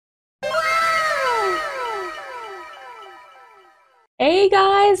Hey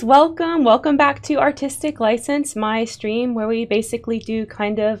guys, welcome back to Artistic License, my stream where we basically do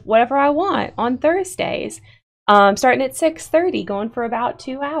kind of whatever I want on Thursdays. Starting at 6:30, going for about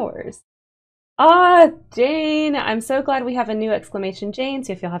 2 hours. Jane, I'm so glad we have a new exclamation Jane,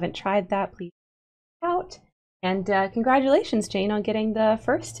 so if you haven't tried that, please check it out. And congratulations, Jane, on getting the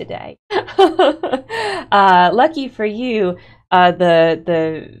first today. Lucky for you,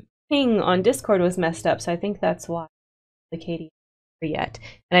 the ping on Discord was messed up, so I think that's why the Katie yet.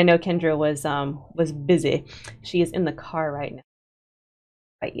 And I know Kendra was busy. She is in the car right now.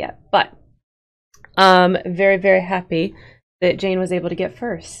 Right yet. But very, very happy that Jane was able to get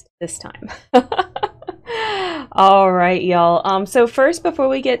first this time. All right, y'all. So first, before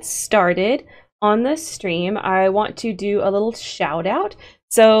we get started on the stream, I want to do a little shout out.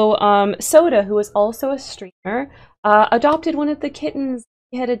 So Soda, who is also a streamer, adopted one of the kittens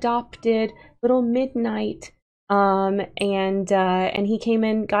he had adopted, Little Midnight. And he came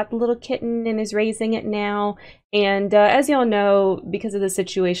in, got the little kitten, and is raising it now. And as y'all know, because of the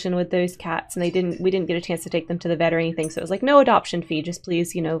situation with those cats, and we didn't get a chance to take them to the vet or anything, so it was like no adoption fee. Just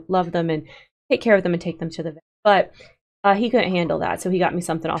please, love them and take care of them and take them to the vet. But he couldn't handle that, so he got me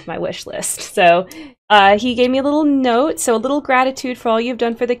something off my wish list. So he gave me a little note, so a little gratitude for all you've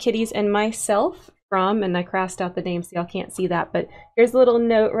done for the kitties and myself and I crossed out the name so y'all can't see that, but here's a little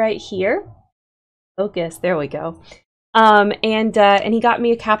note right here. Focus, there we go. And he got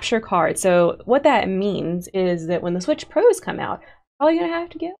me a capture card. So what that means is that when the Switch Pros come out, probably gonna have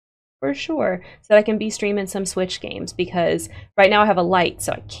to get for sure, so that I can be streaming some Switch games, because right now I have a Lite,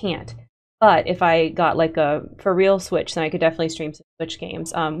 so I can't. But if I got like a for real Switch, then I could definitely stream some Switch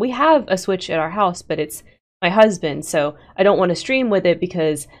games. We have a Switch at our house, but it's my husband, so I don't want to stream with it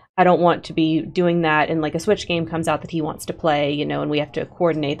because I don't want to be doing that and like a Switch game comes out that he wants to play, and we have to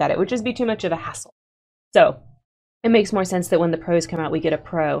coordinate that. It would just be too much of a hassle. So it makes more sense that when the pros come out, we get a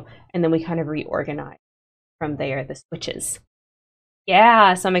pro, and then we kind of reorganize from there, the Switches.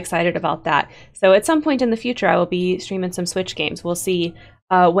 Yeah, so I'm excited about that. So at some point in the future, I will be streaming some Switch games. We'll see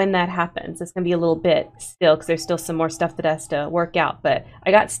when that happens. It's going to be a little bit still, because there's still some more stuff that has to work out. But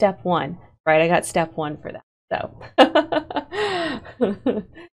I got step one, right? I got step one for that. So,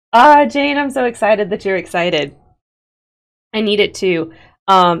 Jane, I'm so excited that you're excited. I need it too.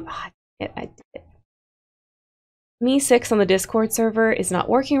 I did it. Me6 on the Discord server is not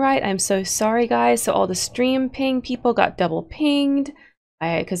working right. I'm so sorry, guys. So all the stream ping people got double pinged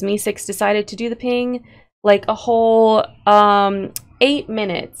because Me6 decided to do the ping like a whole 8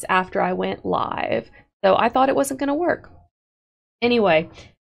 minutes after I went live. So I thought it wasn't going to work. Anyway,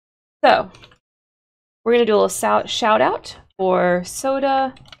 so we're going to do a little shout out for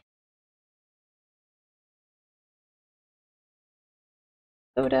Soda.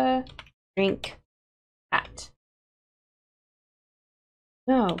 Soda, drink, hat.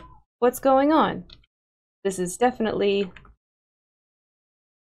 No, what's going on? This is definitely...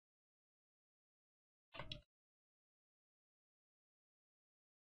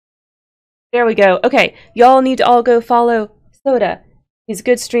 There we go. Okay, y'all need to all go follow Soda. He's a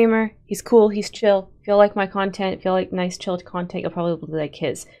good streamer. He's cool. He's chill. If you like my content, if you like nice chilled content, you'll probably like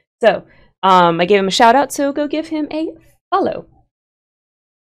his. So, I gave him a shout out, so go give him a follow.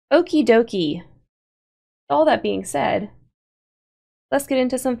 Okie dokie. All that being said, let's get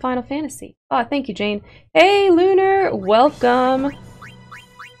into some Final Fantasy. Oh, thank you, Jane. Hey, Lunar, welcome.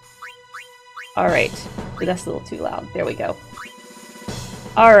 All right, that's a little too loud. There we go.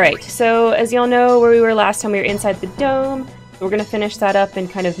 All right, so as y'all know where we were last time, we were inside the dome. So we're gonna finish that up and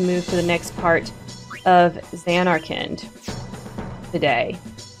kind of move to the next part of Zanarkand today.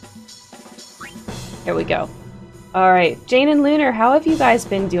 There we go. All right, Jane and Lunar, how have you guys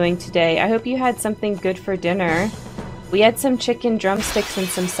been doing today? I hope you had something good for dinner. We had some chicken drumsticks and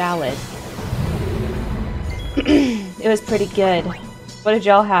some salad. It was pretty good. What did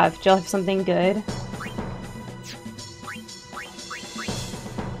y'all have? Did y'all have something good?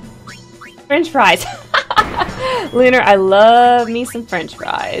 French fries. Lunar, I love me some French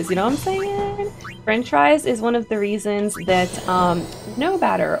fries. You know what I'm saying? French fries is one of the reasons that no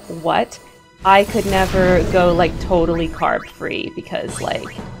matter what, I could never go like totally carb free, because like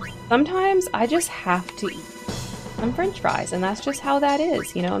sometimes I just have to eat some French fries, and that's just how that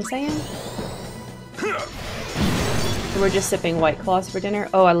is, you know what I'm saying? So we're just sipping White Claws for dinner.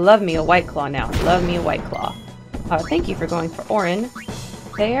 Oh, I love me a White Claw now. Love me a White Claw. Thank you for going for Orin.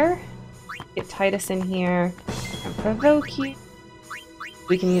 There. Get Titus in here and provoke you.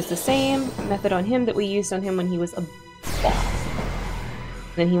 We can use the same method on him that we used on him when he was a boss.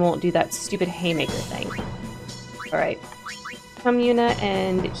 Then he won't do that stupid haymaker thing. Alright. Come, Yuna,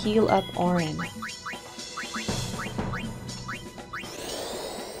 and heal up Orin.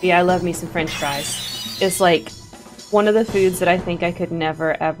 Yeah, I love me some French fries. It's like one of the foods that I think I could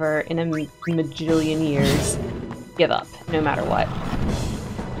never, ever, in a majillion years, give up, no matter what.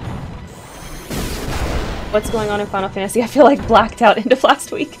 What's going on in Final Fantasy? I feel like blacked out end of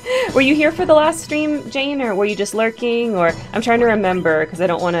last week. Were you here for the last stream, Jane, or were you just lurking? Or I'm trying to remember, because I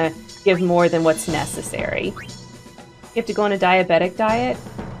don't want to give more than what's necessary. You have to go on a diabetic diet?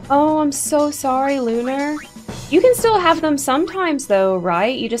 Oh, I'm so sorry, Lunar. You can still have them sometimes, though,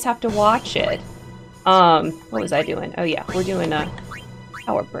 right? You just have to watch it. What was I doing? Oh yeah, we're doing a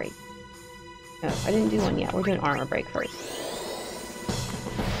power break. No, I didn't do one yet. We're doing armor break first.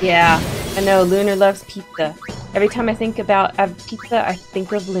 Yeah, I know, Lunar loves pizza. Every time I think about pizza, I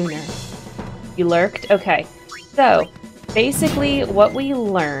think of Lunar. You lurked? Okay. So, basically, what we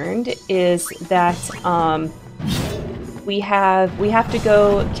learned is that, we have to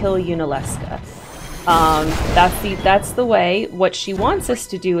go kill Yunalesca. That's the way. What she wants us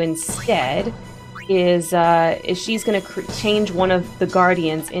to do instead is she's going to change one of the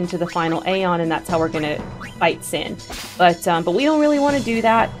Guardians into the final Aeon, and that's how we're going to fight Sin. But we don't really want to do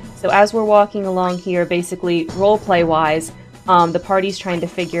that. So as we're walking along here, basically roleplay-wise, the party's trying to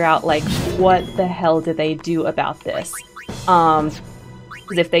figure out like what the hell do they do about this?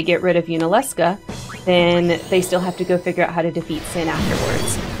 Because if they get rid of Yunalesca, then they still have to go figure out how to defeat Sin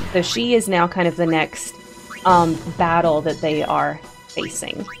afterwards. So she is now kind of the next battle that they are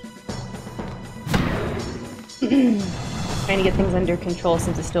facing. Trying to get things under control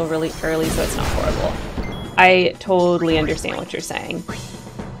since it's still really early, so it's not horrible. I totally understand what you're saying.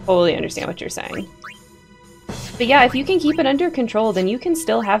 Totally understand what you're saying. But yeah, if you can keep it under control, then you can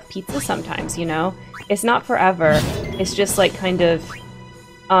still have pizza sometimes, you know? It's not forever. It's just like kind of,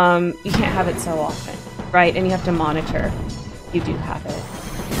 you can't have it so often, right? And you have to monitor. You do have it.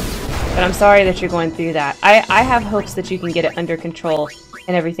 But I'm sorry that you're going through that. I have hopes that you can get it under control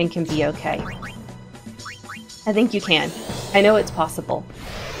and everything can be okay. I think you can. I know it's possible.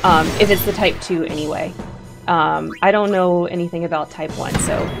 If it's the type 2 anyway. I don't know anything about type 1,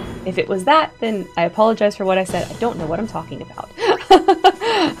 so if it was that, then I apologize for what I said. I don't know what I'm talking about.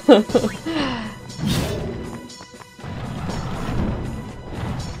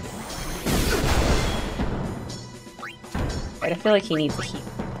 Right, I feel like he needs a heal.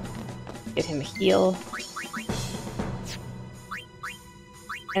 Get him a heal.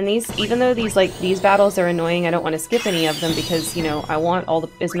 And these, even though these battles are annoying, I don't want to skip any of them because, you know, I want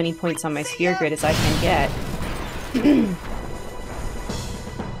as many points on my sphere grid as I can get.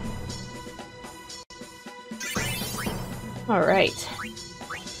 Alright.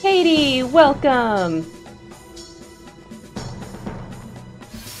 Katie, welcome!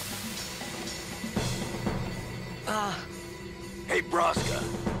 Hey, Braska.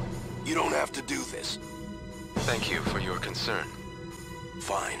 You don't have to do this. Thank you for your concern.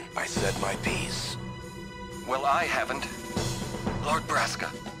 Fine, I said my piece. Well, I haven't. Lord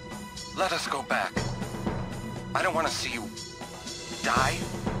Braska, let us go back. I don't want to see you die.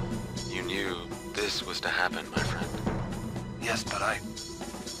 You knew this was to happen, my friend. Yes, but I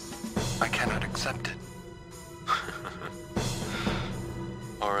cannot accept it.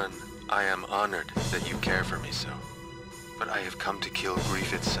 Auron, I am honored that you care for me so. But I have come to kill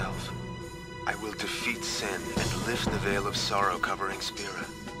grief itself. I will defeat Sin and lift the veil of sorrow covering Spira.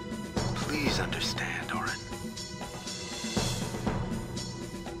 Please understand, Auron.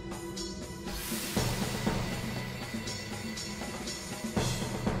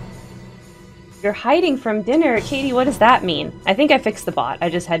 You're hiding from dinner. Katie, what does that mean? I think I fixed the bot. I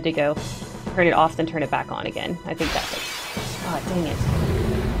just had to go turn it off, then turn it back on again. I think that fixed. Oh, dang it.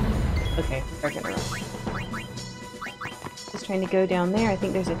 Okay, we're gonna run. Just trying to go down there. I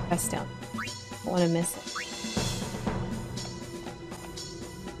think there's a quest down. I don't want to miss it.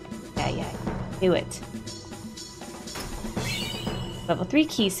 Yeah. Do it. Level 3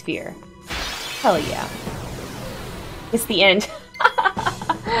 key sphere. Hell yeah. It's the end.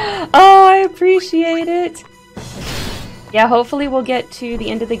 Oh, I appreciate it. Yeah, hopefully we'll get to the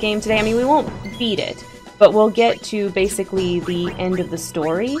end of the game today. I mean, we won't beat it, but we'll get to basically the end of the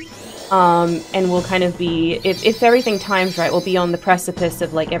story. And we'll kind of be, if everything times right, we'll be on the precipice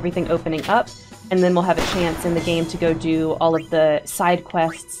of like everything opening up, and then we'll have a chance in the game to go do all of the side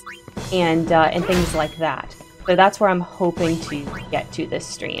quests and things like that. So that's where I'm hoping to get to this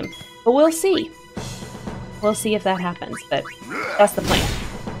stream. But we'll see. We'll see if that happens, but that's the plan.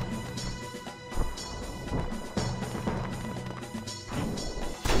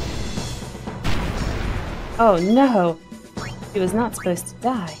 Oh no! She was not supposed to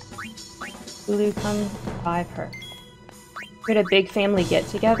die. Ulu, come revive her. We had a big family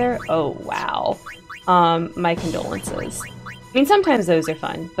get-together? Oh, wow. My condolences. I mean, sometimes those are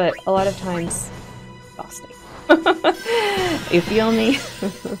fun, but a lot of times, exhausting. You feel me?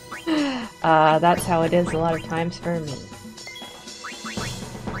 That's how it is a lot of times for me.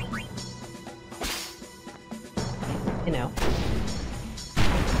 You know.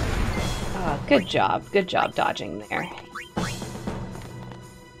 Good job dodging there.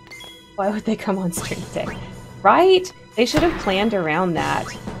 Why would they come on stream day? Right? They should have planned around that.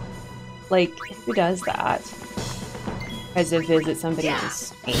 Like, who does that? Tries to visit somebody on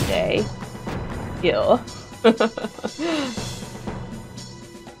stream day. Ew.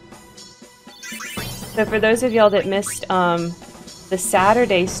 So for those of y'all that missed the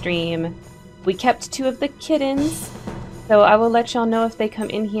Saturday stream, we kept 2 of the kittens. So I will let y'all know if they come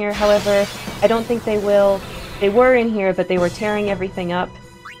in here. However, I don't think they will. They were in here, but they were tearing everything up.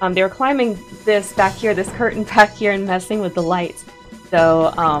 They were climbing this back here, this curtain back here, and messing with the lights.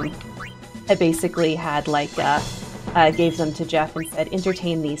 So I basically had like gave them to Jeff and said,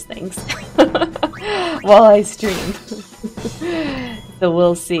 entertain these things while I streamed. So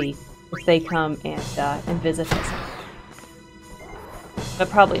we'll see if they come and visit us. But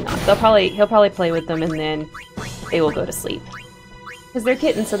probably not. He'll probably play with them and then they will go to sleep. Because they're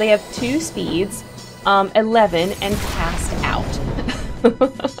kittens, so they have 2 speeds, 11, and cast out.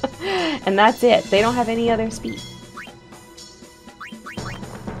 And that's it. They don't have any other speed.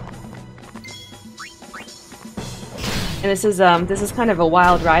 And this is kind of a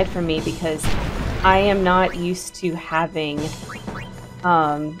wild ride for me because I am not used to having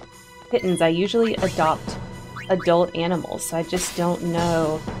kittens. I usually adopt adult animals, so I just don't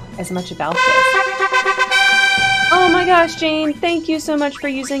know as much about this. Oh my gosh, Jane, thank you so much for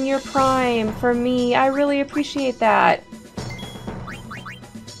using your Prime for me. I really appreciate that.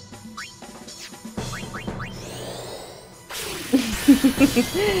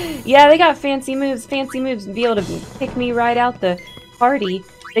 Yeah, they got fancy moves to be able to kick me right out the party.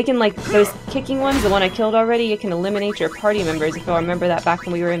 They can, like, those kicking ones, the one I killed already, it can eliminate your party members. If I remember that back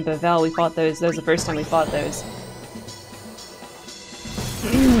when we were in Bevelle, we fought those. That was the first time we fought those.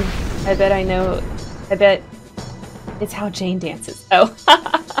 I bet it's how Jane dances. Oh.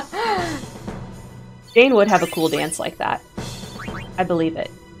 Jane would have a cool dance like that. I believe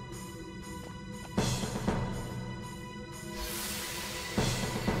it.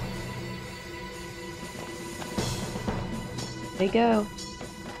 They go.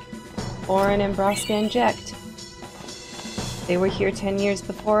 Orin and Braska inject. They were here 10 years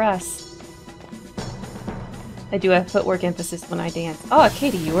before us. I do have footwork emphasis when I dance. Oh,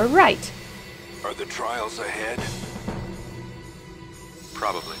 Katie, you were right. Are the trials ahead?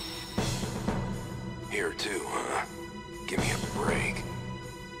 Probably. Here too, huh? Give me a break.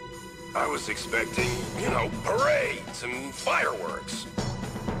 I was expecting, you know, parades and fireworks.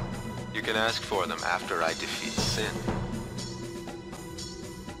 You can ask for them after I defeat Sin.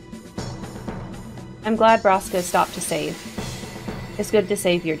 I'm glad Braska stopped to save. It's good to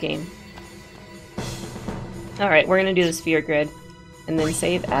save your game. Alright, we're gonna do the sphere grid, and then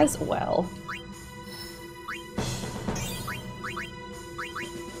save as well.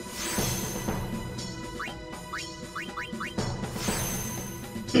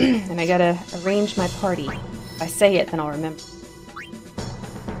 And I gotta arrange my party. If I say it, then I'll remember.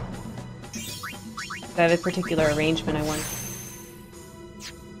 I have a particular arrangement I want.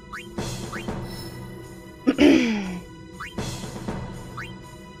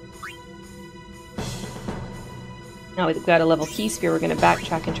 Now we've got a level key sphere, we're gonna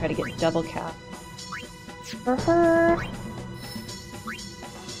backtrack and try to get double cap. For her.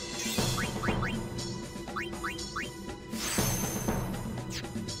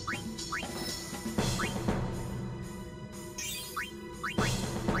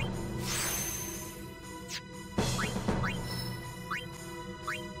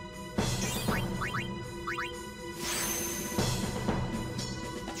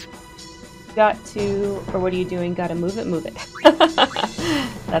 Got to, or what are you doing? Gotta move it, move it.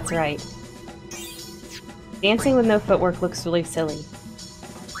 That's right. Dancing with no footwork looks really silly.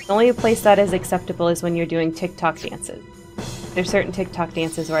 The only place that is acceptable is when you're doing TikTok dances. There's certain TikTok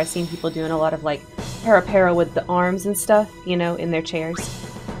dances where I've seen people doing a lot of like para with the arms and stuff, you know, in their chairs.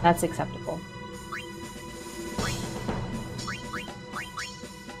 That's acceptable.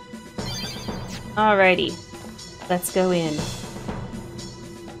 Alrighty. Let's go in.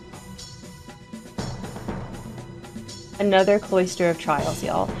 Another Cloister of Trials,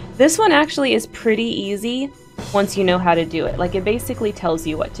 y'all. This one actually is pretty easy once you know how to do it. Like, it basically tells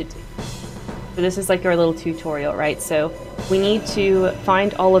you what to do. So this is like our little tutorial, right? So we need to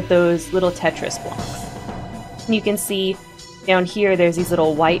find all of those little Tetris blocks. And you can see Down here, there's these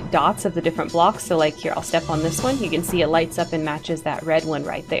little white dots of the different blocks. So like here, I'll step on this one. You can see it lights up and matches that red one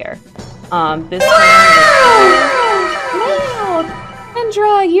right there. This wow!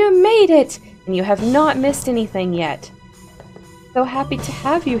 Kendra, you made it! And you have not missed anything yet. So happy to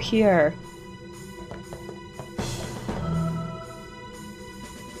have you here.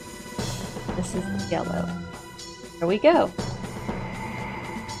 This is yellow. Here we go.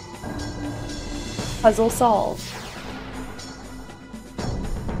 Puzzle solved.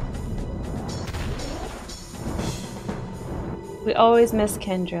 We always miss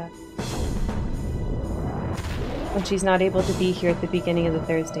Kendra when she's not able to be here at the beginning of the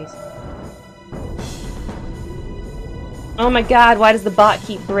Thursdays. Oh my god, why does the bot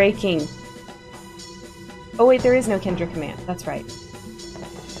keep breaking? Oh wait, there is no Kendra command. That's right.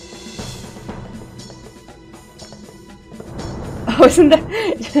 Oh, isn't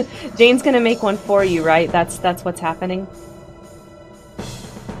that... Jane's gonna make one for you, right? That's what's happening?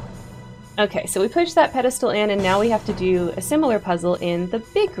 Okay, so we pushed that pedestal in, and now we have to do a similar puzzle in the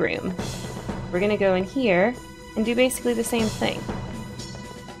big room. We're gonna go in here and do basically the same thing.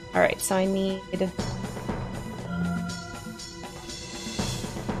 Alright, so I need...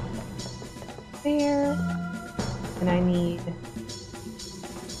 there, and I need...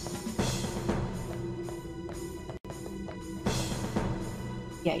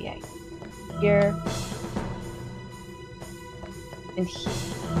 yeah. Here. And here.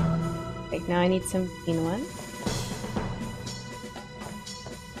 Okay, now I need some green one.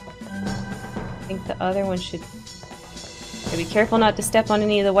 I think the other one should... okay, be careful not to step on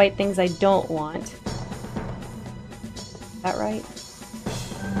any of the white things I don't want. Is that right?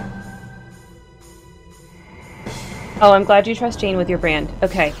 Oh, I'm glad you trust Jane with your brand.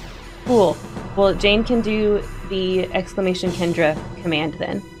 Okay, cool. Well, Jane can do the exclamation Kendra command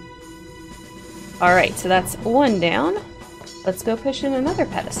then. Alright, so that's one down. Let's go push in another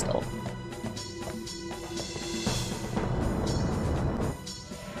pedestal.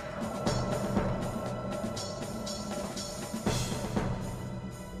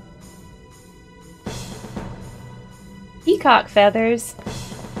 Peacock feathers.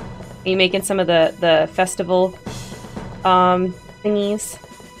 Are you making some of the festival thingies?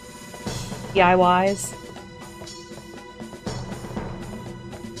 DIYs?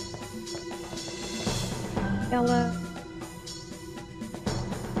 Yellow.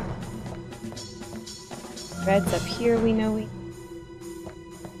 Red's up here, we know we...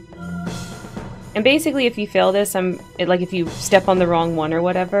 and basically if you fail this, like if you step on the wrong one or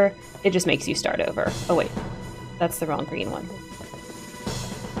whatever, it just makes you start over. Oh wait, that's the wrong green one.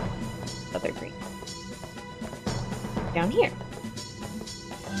 Other green. Down here.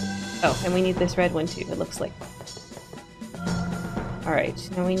 Oh, and we need this red one too, it looks like. Alright,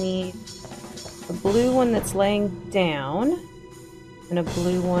 now we need a blue one that's laying down, and a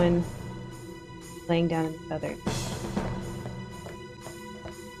blue one laying down in the other.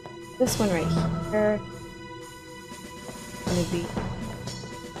 This one right here is going to be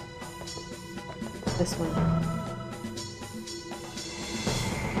this one.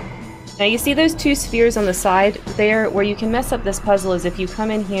 Now you see those two spheres on the side there? Where you can mess up this puzzle is if you come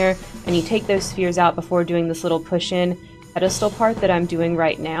in here and you take those spheres out before doing this little push-in pedestal part that I'm doing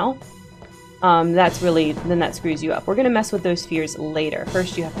right now. That's really, then that screws you up. We're going to mess with those spheres later.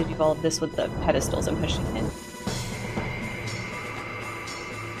 First you have to do all of this with the pedestals and pushing in.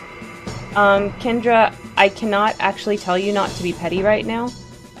 Kendra, I cannot actually tell you not to be petty right now.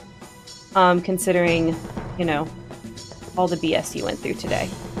 Considering, you know, all the BS you went through today.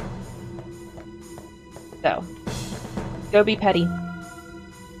 So, go be petty.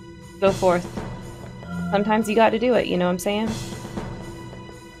 Go forth. Sometimes you got to do it, you know what I'm saying?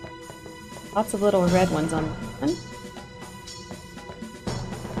 Lots of little red ones on one.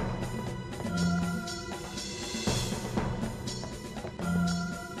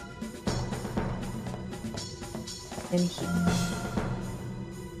 And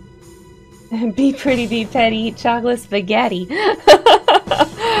here. Be pretty, be petty, eat chocolate spaghetti.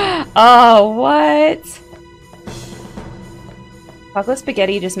 Oh, what? Chocolate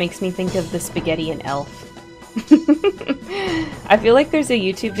spaghetti just makes me think of the spaghetti in Elf. I feel like there's a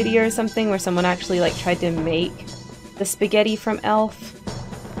YouTube video or something where someone actually like tried to make the spaghetti from Elf.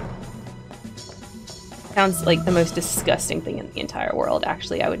 Sounds like the most disgusting thing in the entire world.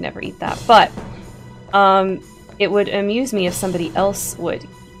 Actually, I would never eat that. But it would amuse me if somebody else would.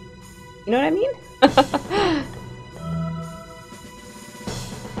 You know what I mean?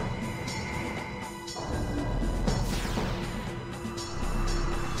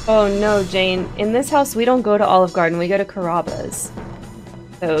 Oh no, Jane. In this house, we don't go to Olive Garden. We go to Carrabba's.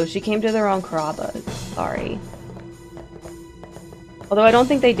 So she came to the wrong Carrabba's. Sorry. Although I don't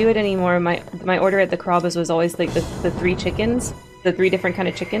think they do it anymore. My order at the Carrabba's was always like the 3 chickens, the 3 different kind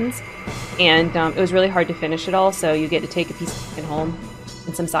of chickens, and it was really hard to finish it all. So you get to take a piece of chicken home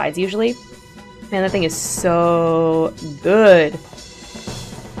and some sides usually. Man, that thing is so good.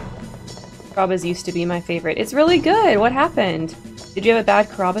 Carrabba's used to be my favorite. It's really good. What happened? Did you have a bad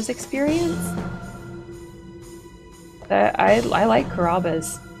Carrabba's experience? I like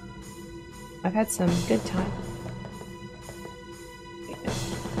Carrabba's. I've had some good time.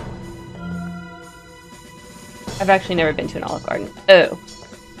 I've actually never been to an Olive Garden. Oh.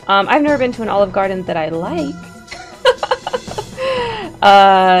 I've never been to an Olive Garden that I like.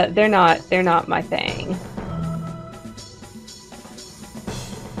 They're not my thing.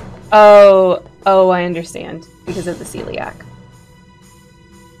 Oh, I understand. Because of the celiac.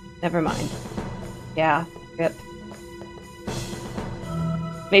 Never mind. Yeah, rip.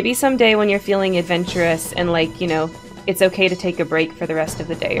 Maybe someday when you're feeling adventurous and like, you know, it's okay to take a break for the rest of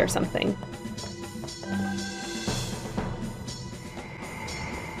the day or something.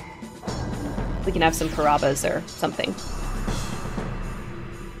 We can have some Carrabba's or something.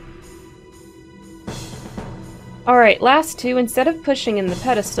 Alright, last 2. Instead of pushing in the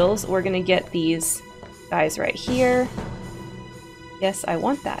pedestals, we're gonna get these guys right here. Yes, I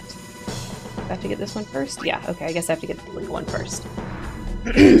want that. Do I have to get this one first? Yeah, okay, I guess I have to get the blue one first.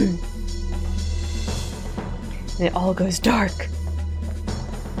 And it all goes dark.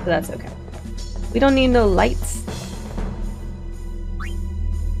 So that's okay. We don't need no lights.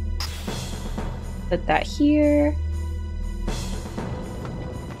 Put that here.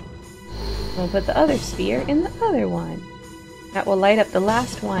 We'll put the other sphere in the other one. That will light up the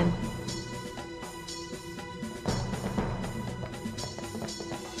last one.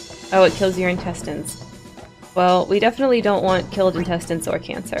 Oh, it kills your intestines. Well, we definitely don't want killed intestines or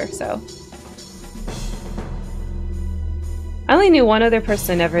cancer, so. I only knew one other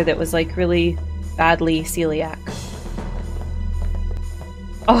person ever that was like really badly celiac.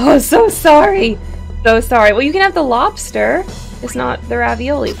 Oh, so sorry! So sorry. Well, you can have the lobster. It's not the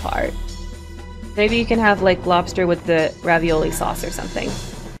ravioli part. Maybe you can have like lobster with the ravioli sauce or something.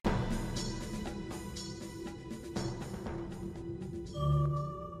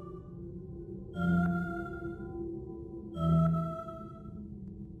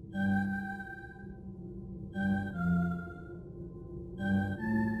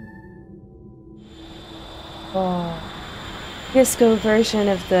 Oh, disco version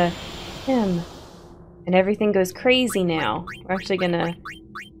of the hymn. And everything goes crazy now. We're actually gonna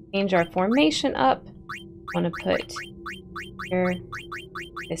change our formation up. Want to put here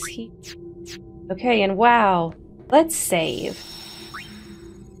this heat. Okay, and wow, let's save.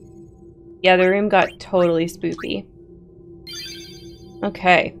 Yeah, the room got totally spoopy.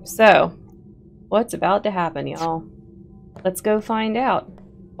 Okay, so what's about to happen, y'all? Let's go find out.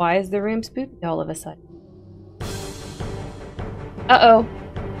 Why is the room spoopy all of a sudden? Uh-oh.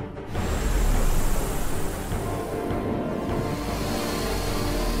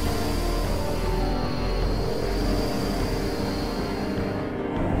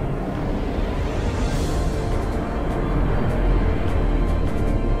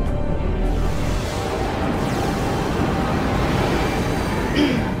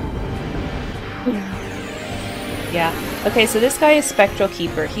 Yeah. Okay, so this guy is Spectral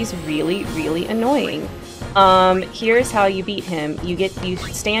Keeper. He's really, really annoying. Here's how you beat him. You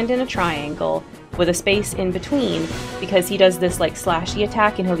stand in a triangle with a space in between because he does this like slashy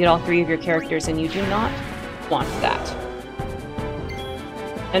attack and he'll get all 3 of your characters and you do not want that.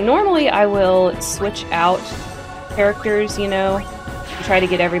 And normally I will switch out characters, you know, to try to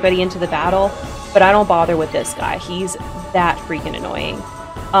get everybody into the battle, but I don't bother with this guy. He's that freaking annoying.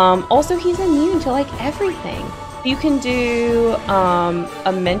 Also, he's immune to like everything. You can do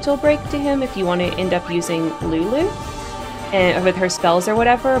a mental break to him if you want to end up using Lulu and with her spells or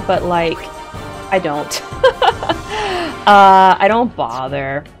whatever, but like, I don't. I don't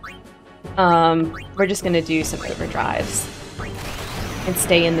bother. We're just gonna do some overdrives and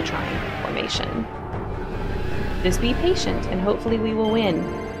stay in the triangle formation. Just be patient and hopefully we will win.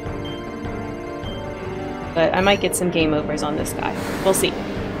 But I might get some game overs on this guy. We'll see.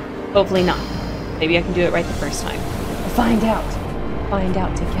 Hopefully not. Maybe I can do it right the first time. We'll find out. Find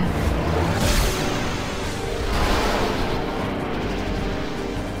out together.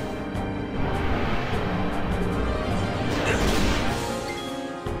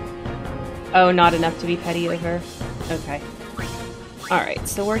 Oh, not enough to be petty over? Okay. Alright,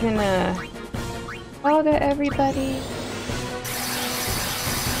 so we're gonna Saga everybody.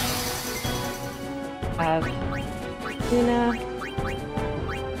 Have Luna.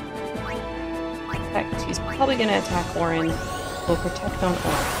 He's probably gonna attack Warren Will protect on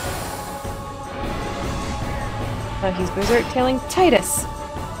all. He's berserk tailing Tidus.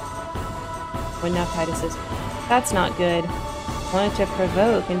 Well, now Tidus is. That's not good. Wanted to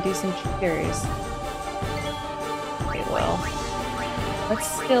provoke and do some triggers. Okay, well, let's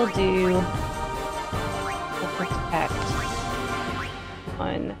still do the protect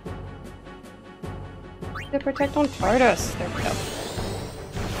on. The protect on Tidus. There we go.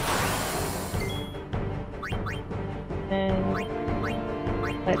 And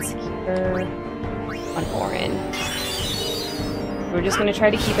let's keep her on Orin. We're just gonna try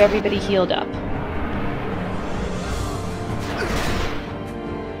to keep everybody healed up.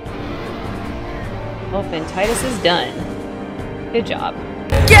 Oh, and Tidus is done. Good job.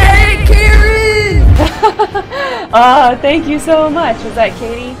 Get it, Karen! Thank you so much. Was that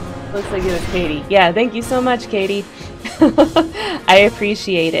Katie? Looks like it was Katie. Yeah, thank you so much, Katie. I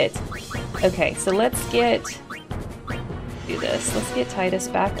appreciate it. Okay, so let's get... do this. Let's get Tidus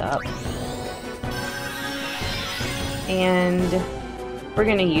back up. And we're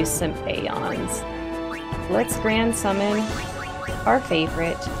gonna use some Aeons. Let's Grand Summon our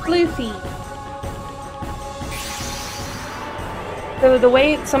favorite, Luffy. So the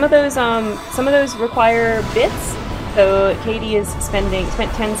way some of those require bits. So Katie is spent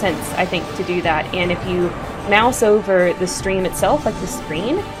 10 cents, I think, to do that. And if you mouse over the stream itself, like the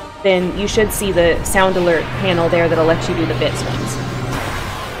screen, then you should see the sound alert panel there that'll let you do the bits ones.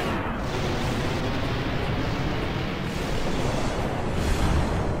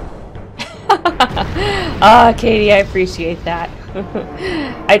 Katie, I appreciate that.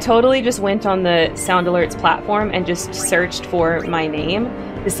 I totally just went on the Sound Alerts platform and just searched for my name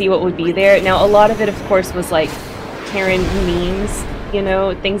to see what would be there. Now, a lot of it, of course, was like Karen memes, you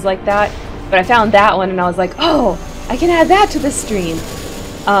know, things like that. But I found that one and I was like, oh, I can add that to the stream.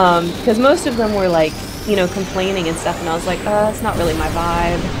 Because most of them were like, you know, complaining and stuff, and I was like, it's not really my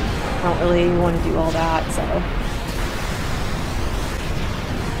vibe. I don't really want to do all that, so...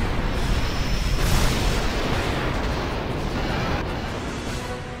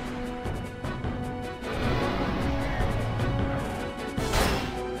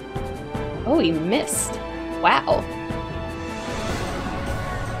 Oh, he missed. Wow.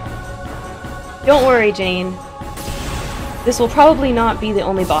 Don't worry, Jane. This will probably not be the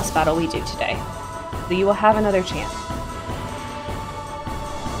only boss battle we do today. So you will have another chance.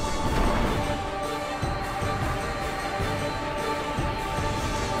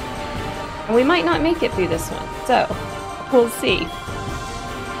 And we might not make it through this one, so we'll see.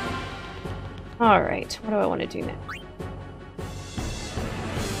 Alright, what do I want to do now?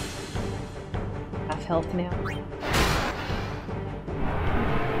 Half health now.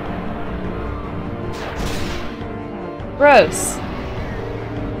 Gross!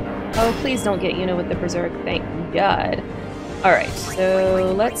 Oh, please don't get Yuna with the Berserk, thank God. Alright,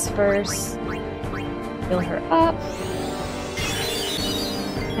 so let's first fill her up.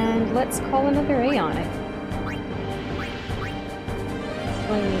 And let's call another Aeon.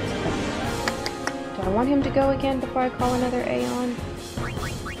 Do I want him to go again before I call another Aeon?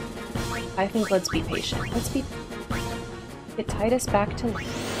 I think let's be patient. Let's get Tidus back to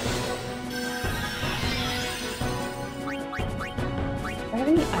life. Do I have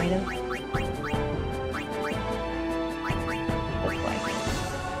any items? Look like.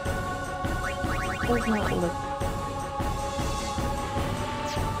 Does not look.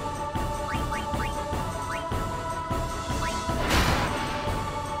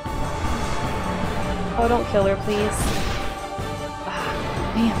 Oh, don't kill her, please. Ah,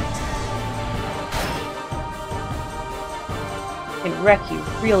 damn it. Can wreck you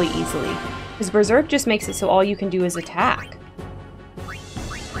really easily. Because Berserk just makes it so all you can do is attack.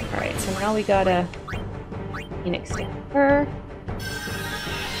 Alright, so now we gotta Phoenix down her.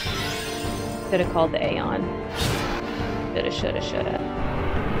 Coulda called the Aeon. Shoulda.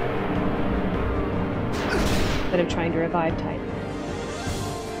 Instead of trying to revive Tidus.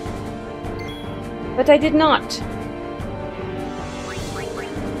 But I did not!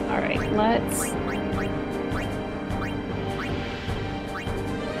 Alright, let's...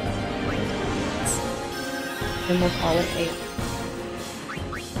 Then we'll call it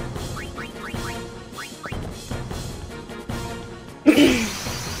 8.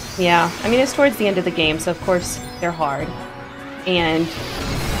 Yeah, I mean, it's towards the end of the game, so of course they're hard. And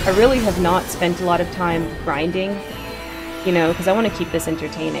I really have not spent a lot of time grinding, you know, because I want to keep this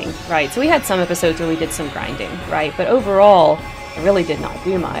entertaining, right? So we had some episodes where we did some grinding, right? But overall, I really did not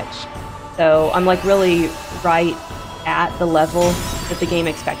do much. So I'm like really right at the level that the game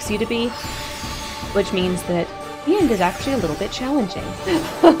expects you to be, which means that the end is actually a little bit challenging.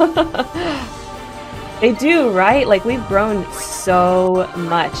 They do, right? Like, we've grown so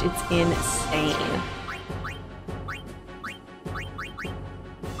much. It's insane.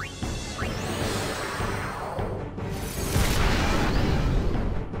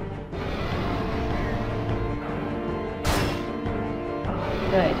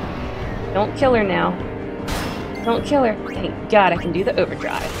 Good. Don't kill her now. Don't kill her. Thank God I can do the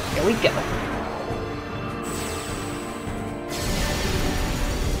overdrive. Here we go.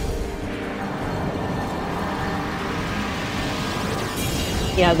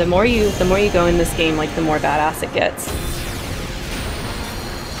 Yeah, the more you go in this game, like, the more badass it gets.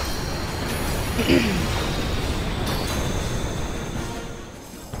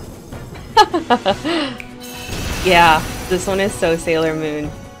 Yeah, this one is so Sailor Moon.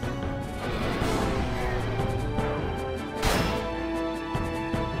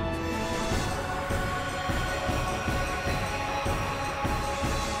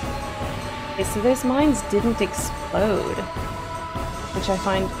 Okay, so those mines didn't explode, which I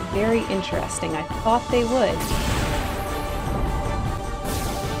find very interesting. I thought they would.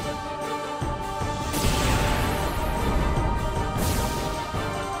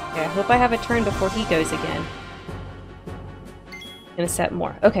 Okay, I hope I have a turn before he goes again. Gonna set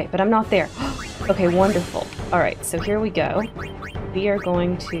more. Okay, but I'm not there. Okay, wonderful. Alright, so here we go. We are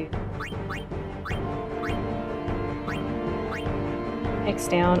going to X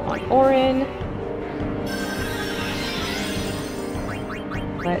down on Auron.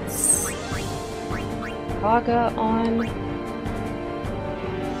 Let's Raga on.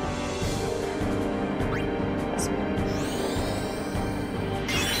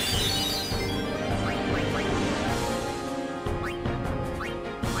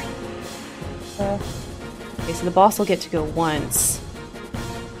 Okay, so the boss will get to go once.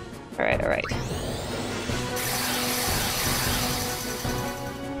 Alright, alright.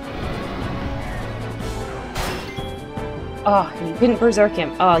 Oh, and he didn't berserk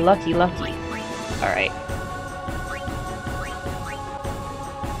him. Oh, lucky, lucky. Alright.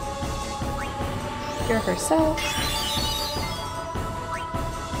 Cure herself.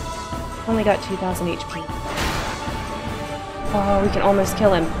 Only got 2,000 HP. Oh, we can almost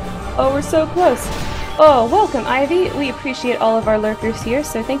kill him. Oh, we're so close. Oh, welcome, Ivy. We appreciate all of our lurkers here,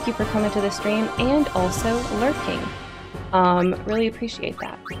 so thank you for coming to the stream and also lurking. Really appreciate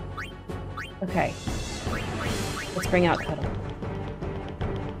that. Okay. Let's bring out Cuddle.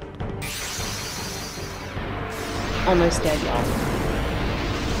 Almost dead, y'all.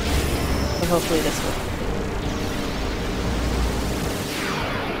 So hopefully this will.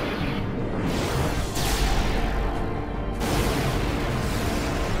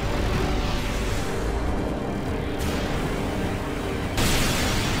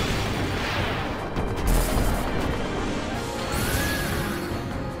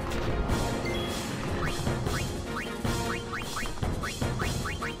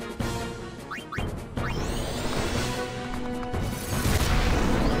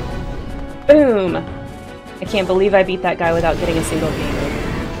 Boom! I can't believe I beat that guy without getting a single game.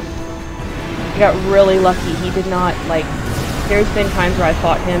 I got really lucky. He did not, like... There's been times where I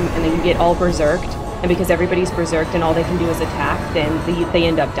fought him and then you get all berserked, and because everybody's berserked and all they can do is attack, then they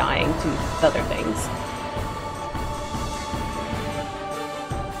end up dying to other things.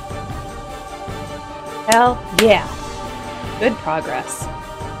 Hell yeah! Good progress.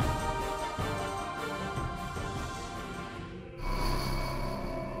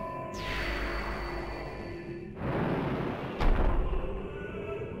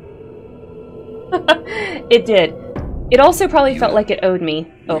 It did. It also probably felt like it owed me.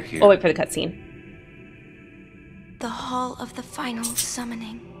 Oh, I'll wait for the cutscene. The Hall of the Final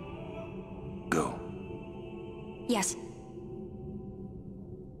Summoning. Go. Yes.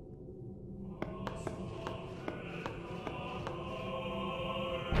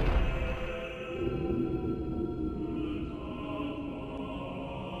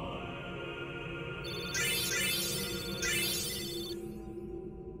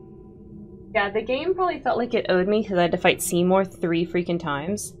 Yeah, the game probably felt like it owed me because I had to fight Seymour 3 freaking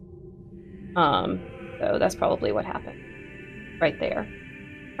times. So that's probably what happened. Right there.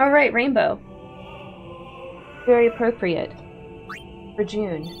 Alright, Rainbow. Very appropriate. For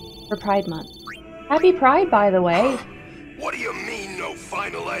June. For Pride Month. Happy Pride, by the way. What do you mean, no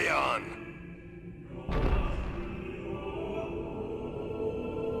final Aeon?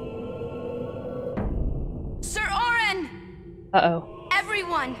 Sir Auron! Uh-oh.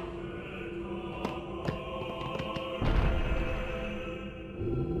 Everyone!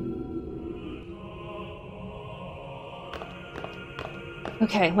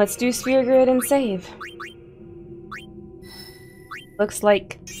 Okay, let's do Sphere Grid and save. Looks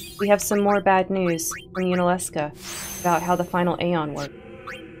like We have some more bad news from Yunalesca about how the final Aeon worked.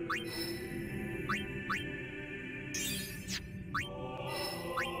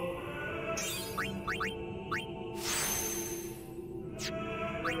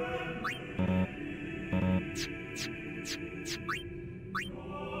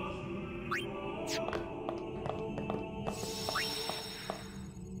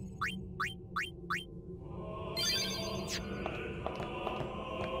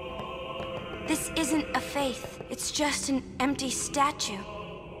 This isn't a faith. It's just an empty statue.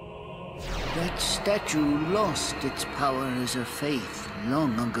 That statue lost its power as a faith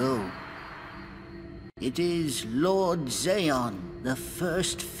long ago. It is Lord Zayon, the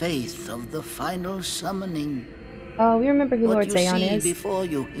first faith of the final summoning. Oh, we remember who Lord Zayon What you is. see before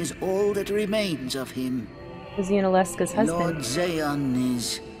you is all that remains of him. Is Yunalesca's husband. Lord Zayon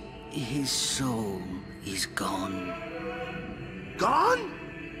is... his soul is gone. Gone?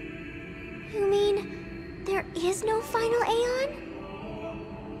 You mean there is no final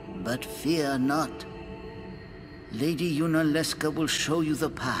Aeon? But fear not. Lady Yunalesca will show you the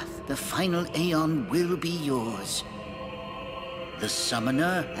path. The final Aeon will be yours. The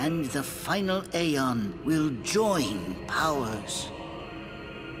Summoner and the final Aeon will join powers.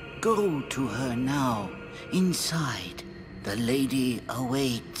 Go to her now. Inside, the lady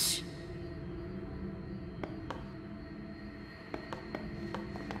awaits.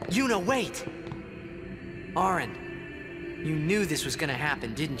 Yuna, wait! Auron, you knew this was gonna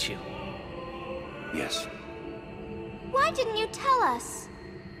happen, didn't you? Yes. Why didn't you tell us?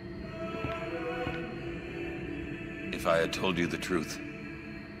 If I had told you the truth,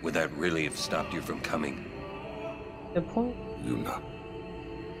 would that really have stopped you from coming? Good point. Yuna.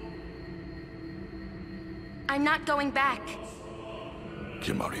 I'm not going back.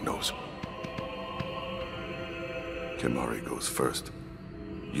 Kimahri knows. Kimahri goes first.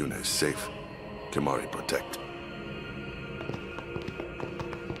 Yuna is safe. Kimahri protect.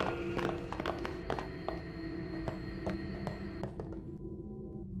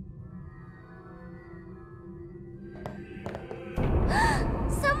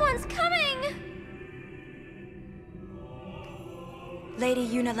 Someone's coming! Lady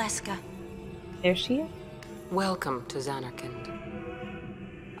Yunalesca. There she is. Welcome to Zanarkand.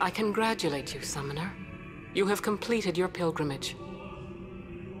 I congratulate you, Summoner. You have completed your pilgrimage.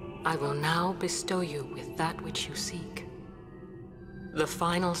 I will now bestow you with that which you seek. The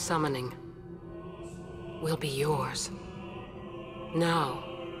final summoning will be yours. Now,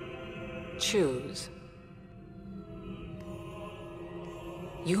 choose.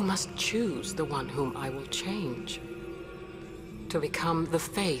 You must choose the one whom I will change to become the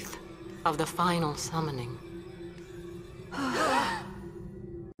faith of the final summoning.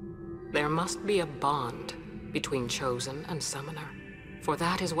 There must be a bond between Chosen and Summoner, for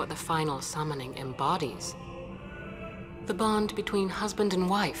that is what the final summoning embodies. The bond between husband and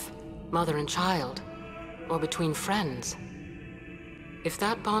wife, mother and child, or between friends. If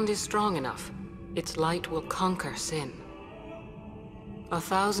that bond is strong enough, its light will conquer sin.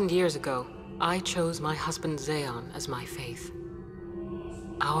 1,000 years ago, I chose my husband Zayon as my faith.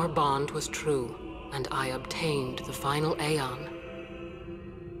 Our bond was true, and I obtained the final Aeon.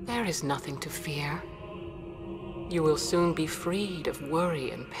 There is nothing to fear. You will soon be freed of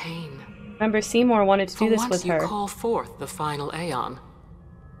worry and pain. Remember, Seymour wanted to do this with her. Once you call forth the final Aeon,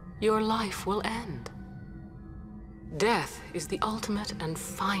 your life will end. Death is the ultimate and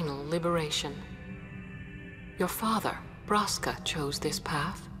final liberation. Your father, Braska, chose this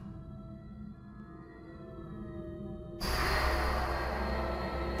path.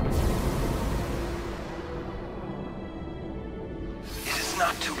 It is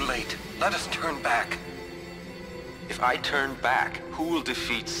not too late. Let us turn back. If I turn back, who will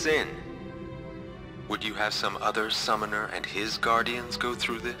defeat Sin? Would you have some other summoner and his guardians go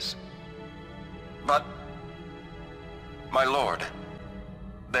through this? But... my lord,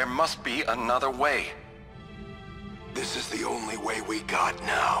 there must be another way. This is the only way we got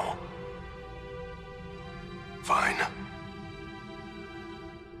now. Fine.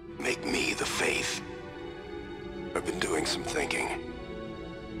 Make me the faith. I've been doing some thinking.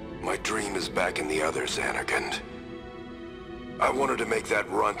 My dream is back in the other Zanarkand. I wanted to make that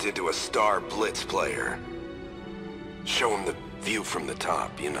runt into a star blitz player. Show him the view from the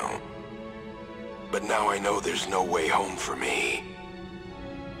top, you know. But now I know there's no way home for me.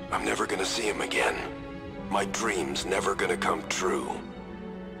 I'm never gonna see him again. My dream's never gonna come true.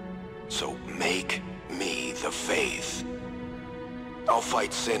 So make me the faith. I'll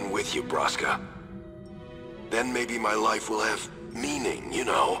fight Sin with you, Braska. Then maybe my life will have meaning, you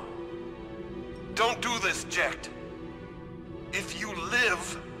know? Don't do this, Jecht. If you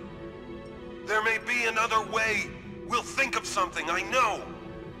live, There may be another way. We'll think of something, I know.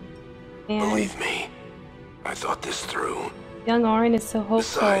 And Believe me, I thought this through. young Auron is so hopeful.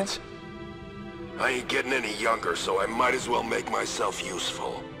 Besides, I ain't getting any younger, so I might as well make myself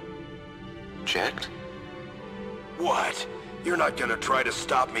useful. Jecht? What? You're not gonna try to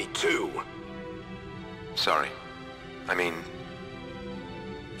stop me too? Sorry. I mean,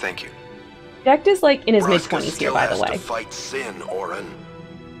 thank you. Jecht is like in his Braska mid-20s here, still by the has way. to fight Sin, Auron.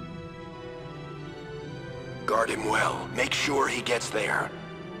 Guard him well. Make sure he gets there.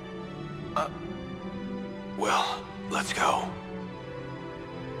 Well, let's go.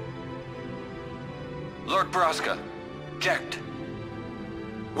 Lord Braska, Jecht.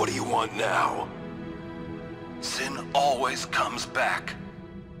 What do you want now? Sin always comes back.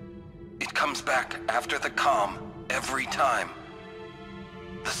 It comes back after the calm, every time.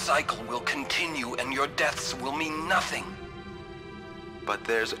 The cycle will continue and your deaths will mean nothing. But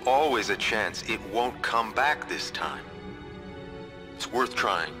there's always a chance it won't come back this time. It's worth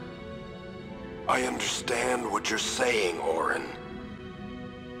trying. I understand what you're saying, Auron.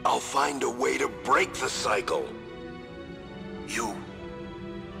 I'll find a way to break the cycle. You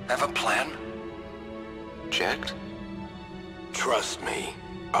have a plan? Jecht? Trust me,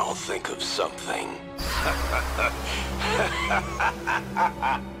 I'll think of something.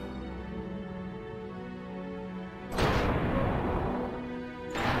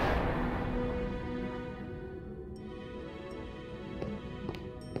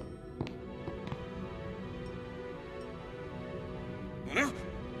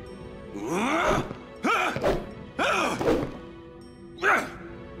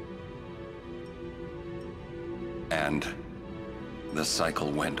 And the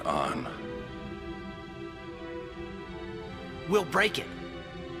cycle went on. We'll break it.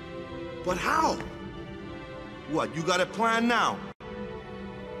 But how? What, you got a plan now?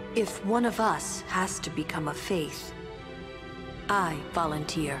 If one of us has to become a faith, I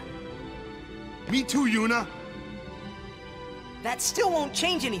volunteer. Me too, Yuna. That still won't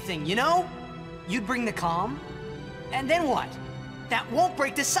change anything, you know? You'd bring the calm, and then what? That won't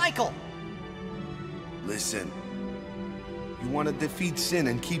break the cycle! Listen. You want to defeat Sin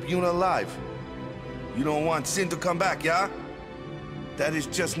and keep Yuna alive. You don't want Sin to come back, yeah? That is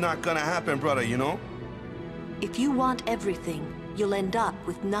just not gonna happen, brother, you know? If you want everything, you'll end up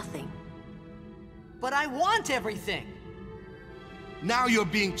with nothing. But I want everything! Now you're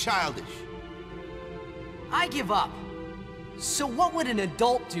being childish. I give up. So what would an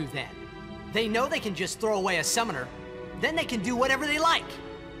adult do then? They know they can just throw away a summoner, then they can do whatever they like.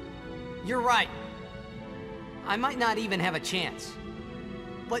 You're right. I might not even have a chance.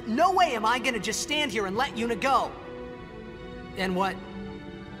 But no way am I gonna just stand here and let Yuna go. And what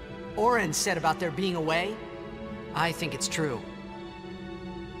Auron said about there being a way, I think it's true.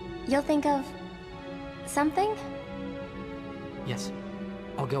 You'll think of something? Yes,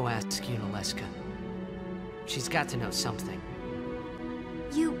 I'll go ask Yuna Leska. She's got to know something.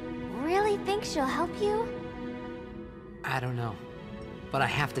 You really think she'll help you? I don't know, but I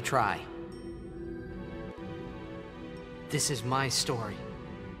have to try. This is my story.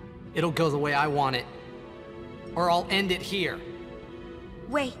 It'll go the way I want it, or I'll end it here.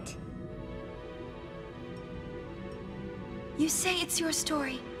 Wait. You say it's your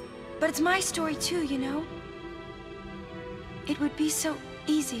story, but it's my story too, you know? It would be so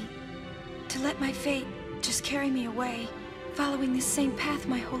easy to let my fate just carry me away, following this same path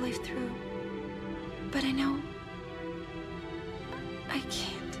my whole life through. But I know I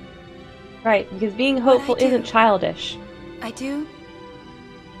can't. Right, because being hopeful isn't childish. I do,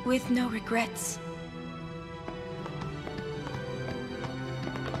 with no regrets.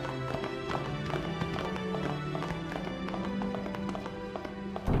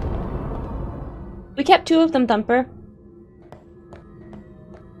 We kept 2 of them, Thumper.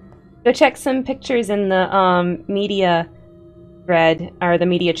 Go check some pictures in the media thread, or the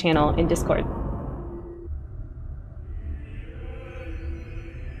media channel in Discord.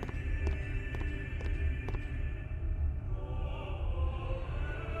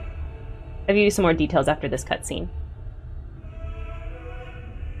 I'll give you some more details after this cutscene.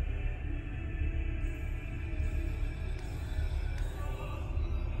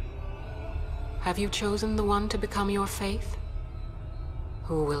 Have you chosen the one to become your faith?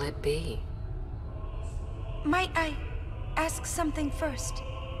 Who will it be? Might I ask something first?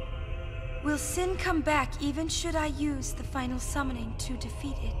 Will Sin come back even should I use the final summoning to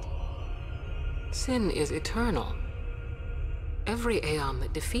defeat it? Sin is eternal. Every Aeon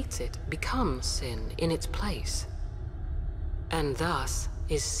that defeats it becomes Sin in its place. And thus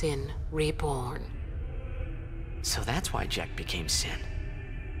is Sin reborn. So that's why Jecht became Sin.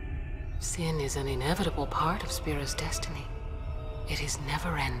 Sin is an inevitable part of Spira's destiny. It is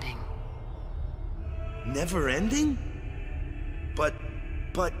never-ending. Never-ending? But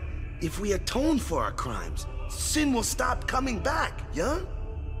if we atone for our crimes, sin will stop coming back, yeah?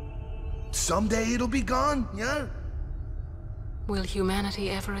 Someday it'll be gone, yeah? Will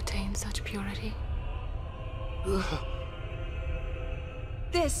humanity ever attain such purity?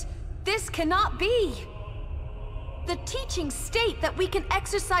 This cannot be! The teachings state that we can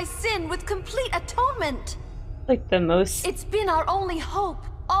exercise sin with complete atonement! Like the most... It's been our only hope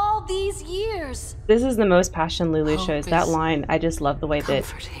all these years! This is the most passion Lulu Hope shows. That is line, I just love the way that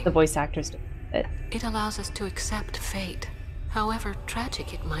comforting. the voice actors do it. It allows us to accept fate, however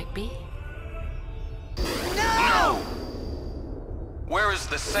tragic it might be. No! Where is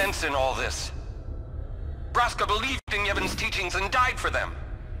the sense in all this? Braska believed in Yevon's teachings and died for them.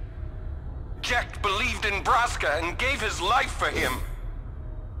 Jecht believed in Braska and gave his life for him.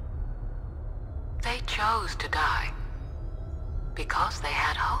 They chose to die because they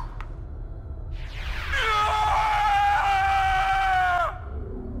had hope.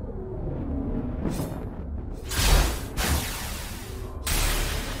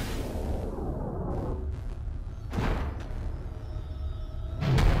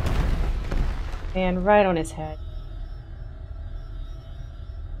 And right on his head.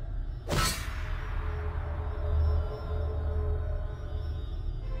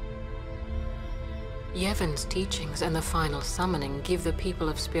 Yevon's teachings and the final summoning give the people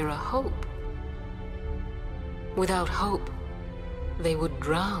of Spira hope. Without hope, they would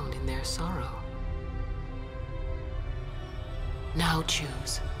drown in their sorrow. Now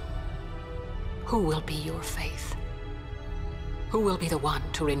choose. Who will be your faith? Who will be the one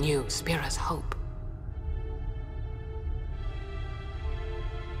to renew Spira's hope?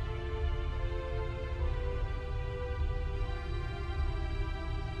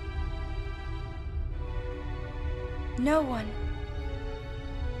 No one.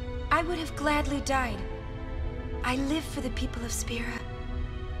 I would have gladly died. I live for the people of Spira,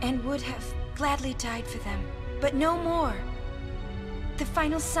 and would have gladly died for them, but no more. The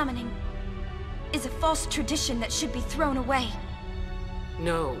final summoning is a false tradition that should be thrown away.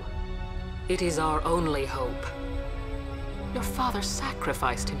 No, it is our only hope. Your father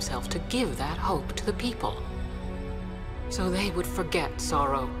sacrificed himself to give that hope to the people, so they would forget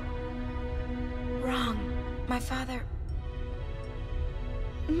sorrow. Wrong. My father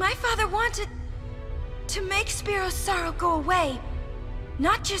wanted to make Spiro's sorrow go away,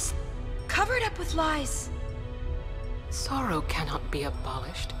 not just cover it up with lies. Sorrow cannot be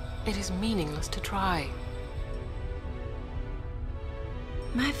abolished. It is meaningless to try.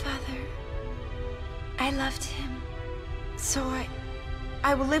 My father, I loved him. So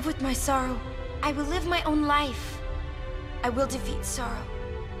I will live with my sorrow. I will live my own life. I will defeat sorrow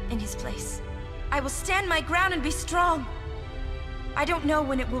in his place. I will stand my ground and be strong. I don't know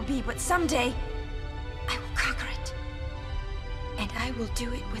when it will be, but someday I will conquer it. And I will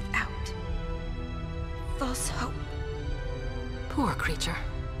do it without false hope. Poor creature.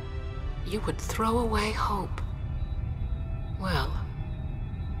 You would throw away hope. Well,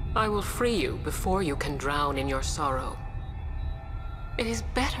 I will free you before you can drown in your sorrow. It is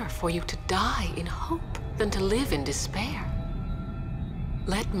better for you to die in hope than to live in despair.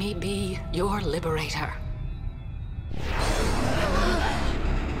 Let me be your liberator.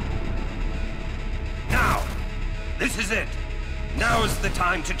 Now! This is it! Now is the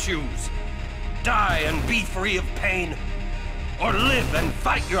time to choose. Die and be free of pain, or live and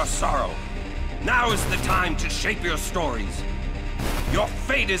fight your sorrow. Now is the time to shape your stories. Your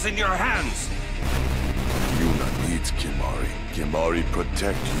fate is in your hands. Yuna needs Kimahri. Kimahri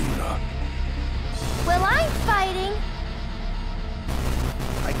protect Yuna. Well, I'm fighting.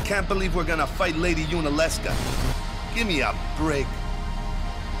 I can't believe we're gonna fight Lady Yunalesca. Give me a break.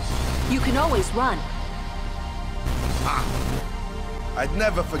 You can always run. I'd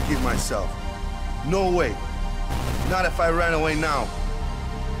never forgive myself. No way. Not if I ran away now.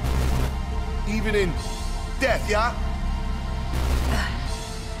 Even in death, yeah?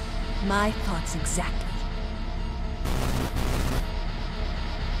 My thoughts exactly.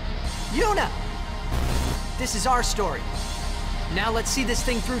 Yuna! This is our story. Now let's see this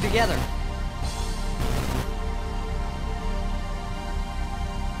thing through together.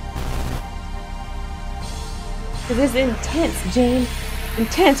 It is intense, Jane.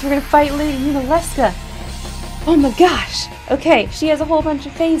 Intense. We're gonna fight Lady Yunalesca. Oh my gosh. Okay, she has a whole bunch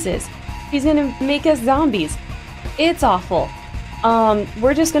of phases. She's gonna make us zombies. It's awful.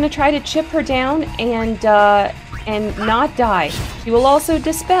 We're just gonna try to chip her down and not die. She will also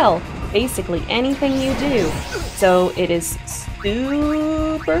dispel basically anything you do. So it is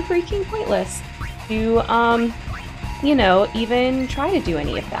super freaking pointless to, you know, even try to do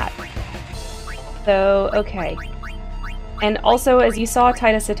any of that. So, okay. And also, as you saw,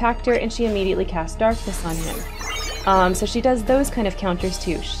 Tidus attacked her, and she immediately cast Darkness on him. So she does those kind of counters,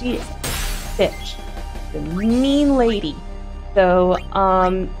 too. She is a bitch. The mean lady. So,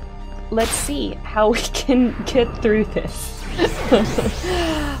 let's see how we can get through this.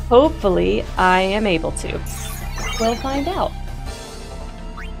 Hopefully, I am able to. We'll find out.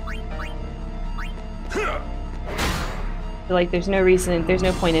 I feel like there's no reason, there's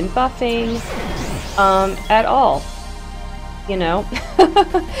no point in buffing, at all. You know?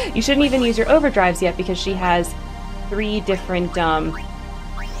 You shouldn't even use your overdrives yet because she has three different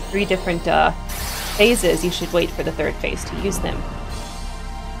phases. You should wait for the third phase to use them.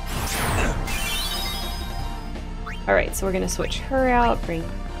 Alright, so we're gonna switch her out, bring her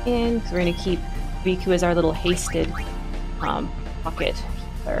in, because we're gonna keep Riku as our little hasted pocket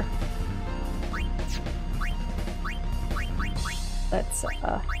healer. Let's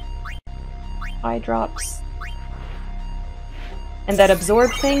eye drops. And that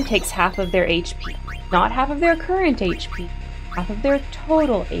absorb thing takes half of their HP. Not half of their current HP, half of their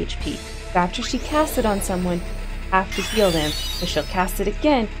total HP. So after she casts it on someone, you have to heal them, but she'll cast it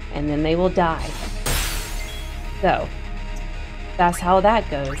again, and then they will die. So, that's how that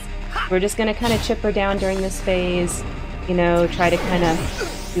goes. We're just gonna kind of chip her down during this phase, you know, try to kind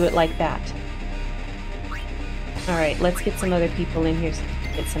of do it like that. Alright, let's get some other people in here so we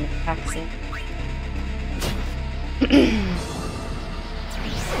can get some attacks in.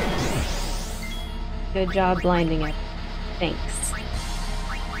 Good job blinding it. Thanks.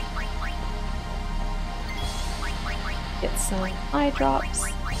 Get some eye drops.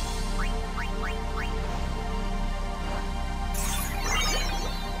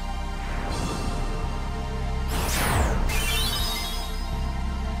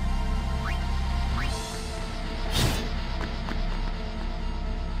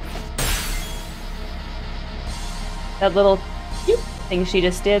 That little thing she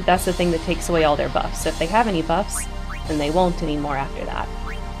just did, that's the thing that takes away all their buffs. So if they have any buffs, then they won't anymore after that.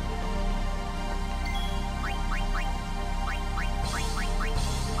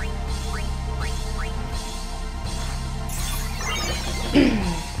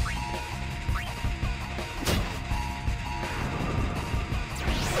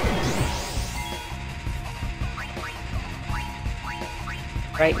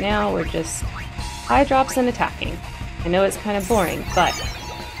 Right now, we're just eye drops and attacking. I know it's kind of boring, but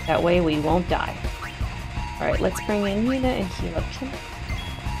that way we won't die. Alright, let's bring in Yuna and heal up Kim.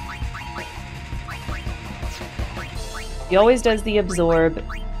 He always does the absorb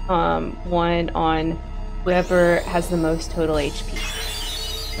one on whoever has the most total HP.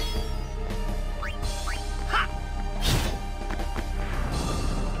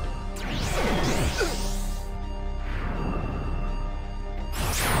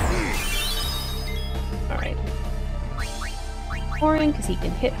 Because he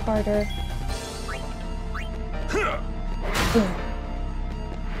can hit harder.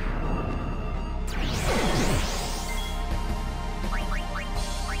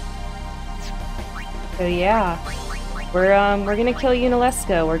 So yeah, we're gonna kill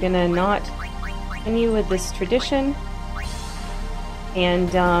Yunalesca. We're gonna not continue with this tradition, and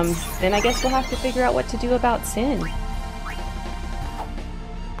then I guess we'll have to figure out what to do about Sin.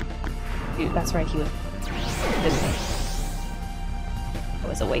 Dude, that's right. He was. It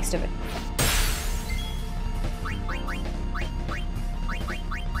was a waste of it.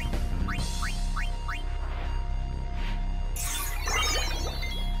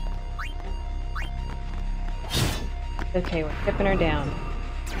 Okay, we're tipping her down.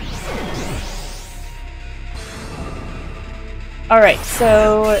 Alright,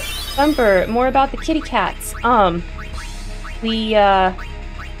 so Thumper, more about the kitty cats.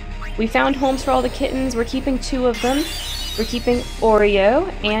 We found homes for all the kittens. We're keeping 2 of them. We're keeping Oreo,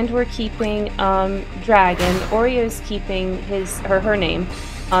 and we're keeping Dragon. Oreo's keeping her name.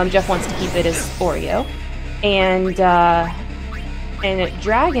 Jeff wants to keep it as Oreo, and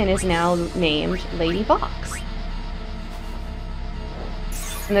Dragon is now named Lady Vox.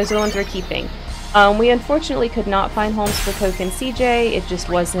 And those are the ones we're keeping. We unfortunately could not find homes for Coke and CJ. It just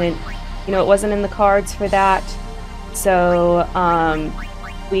wasn't, you know, it wasn't in the cards for that. So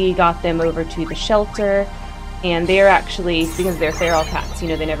we got them over to the shelter. And they're actually, because they're feral cats, you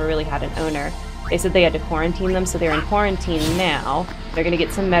know, they never really had an owner. They said they had to quarantine them, so they're in quarantine now. They're going to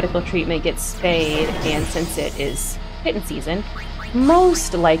get some medical treatment, get spayed, and since it is kitten season,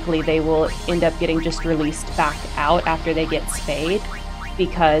 most likely they will end up getting just released back out after they get spayed,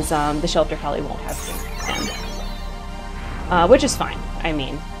 because the shelter probably won't have food for them. which is fine. I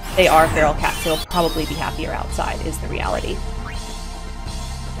mean, they are feral cats. They'll probably be happier outside, is the reality.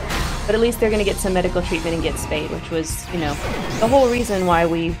 But at least they're going to get some medical treatment and get spayed, which was, you know, the whole reason why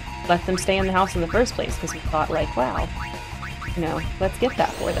we let them stay in the house in the first place, because we thought, like, wow, you know, let's get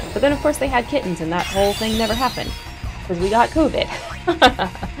that for them. But then, of course, they had kittens, and that whole thing never happened, because we got COVID.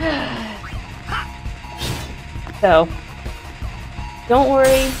 So, don't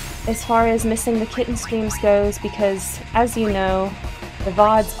worry as far as missing the kitten streams goes, because, as you know, the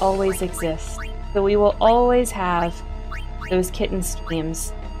VODs always exist. So we will always have those kitten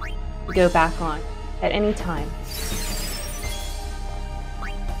streams to go back on at any time.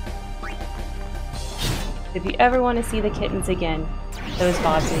 If you ever want to see the kittens again, those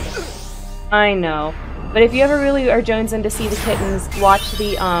VODs exist. I know. But if you ever really are jonesing to see the kittens, watch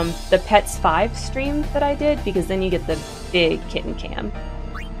the Pets 5 stream that I did, because then you get the big kitten cam.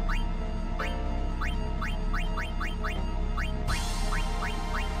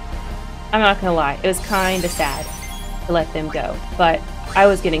 I'm not gonna lie, it was kinda sad to let them go, but I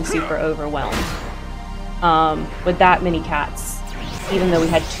was getting super overwhelmed with that many cats. Even though we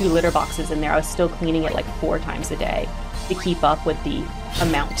had 2 litter boxes in there, I was still cleaning it like 4 times a day to keep up with the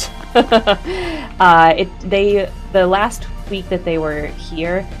amount. The last week that they were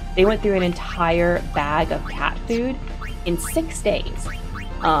here, they went through an entire bag of cat food in 6 days.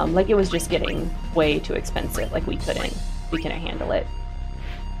 Like, it was just getting way too expensive. Like, we couldn't handle it.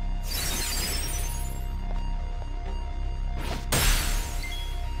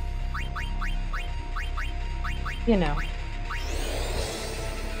 You know.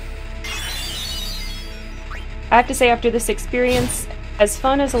 I have to say, after this experience, as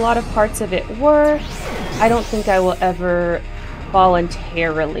fun as a lot of parts of it were, I don't think I will ever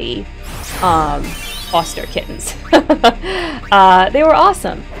voluntarily foster kittens. They were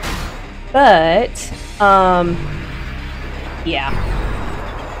awesome. But, yeah.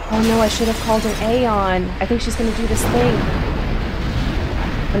 Oh no, I should have called an Aeon. I think she's gonna do this thing.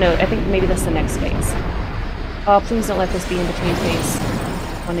 Oh no, I think maybe that's the next phase. Oh, please don't let this be in between phase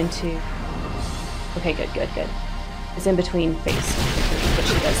 1 and 2. Okay, good, good, good. It's in between phase 3, but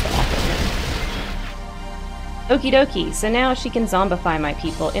she does the opposite. Okie dokie, so now she can zombify my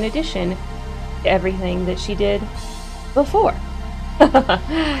people, in addition to everything that she did before.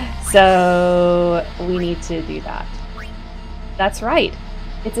 So, we need to do that. That's right,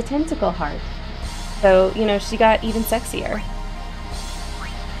 it's a tentacle heart. So, you know, she got even sexier.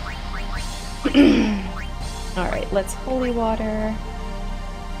 Alright, let's holy water.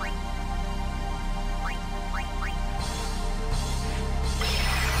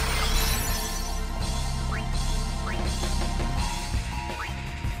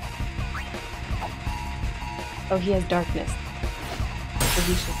 Oh, he has darkness. So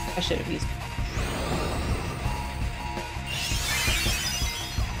I should have used it.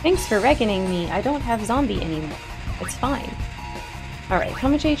 Thanks for reckoning me. I don't have zombie anymore. It's fine. Alright, how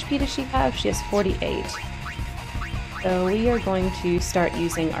much HP does she have? She has 48. So we are going to start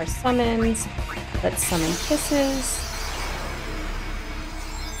using our summons. Let's summon Kisses.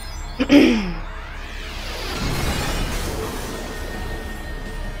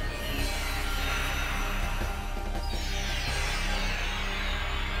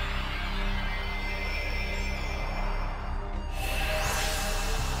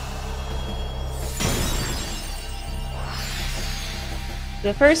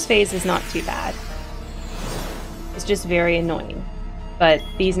 The first phase is not too bad. It's just very annoying. But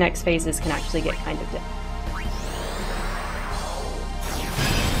these next phases can actually get kind of difficult.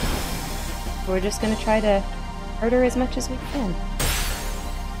 We're just going to try to hurt her as much as we can.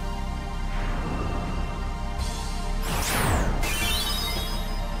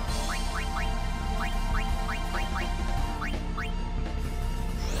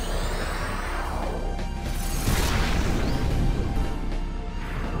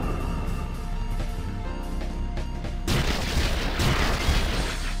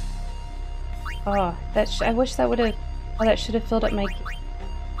 Oh, I wish that would have. Oh, that should have filled up my.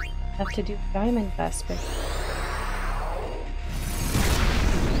 Have to do diamond dust, but.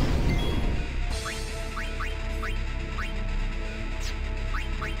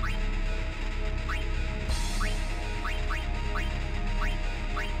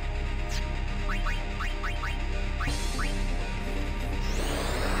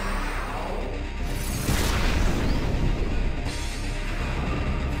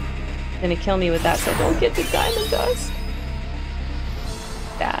 Gonna kill me with that, so I don't get the diamond dust.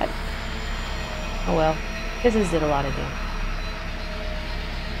 Bad. Oh well. Kisses did a lot of damage.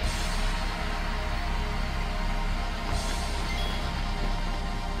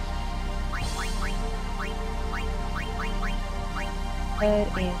 Red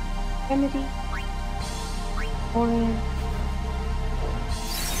and Remedy. Orange.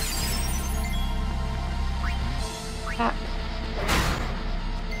 Pack.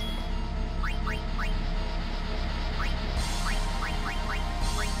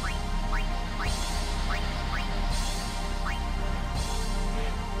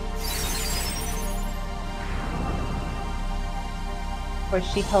 Of course,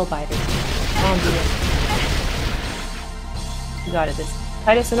 she Hellbiter. You got it. This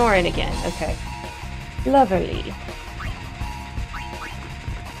Tidus and Auron again. Okay. Lovely.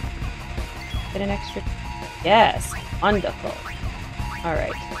 Get an extra. Yes. Wonderful.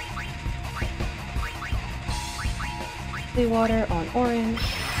 Alright. Holy water on Auron.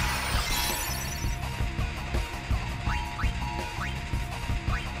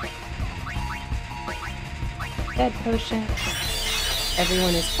 Dead potion.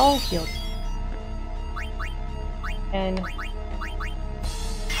 Everyone is all healed. And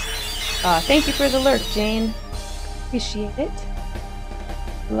thank you for the lurk, Jane. Appreciate it.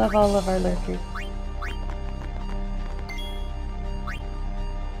 Love all of our lurkers.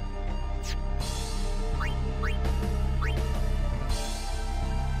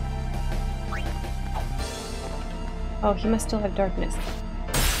 Oh, he must still have darkness.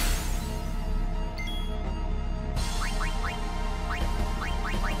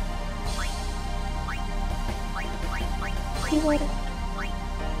 Water.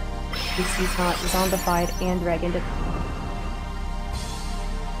 He's not zombified and dragoned.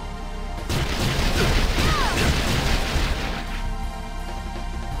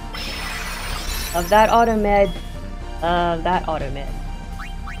 Of that automed. Of that automed.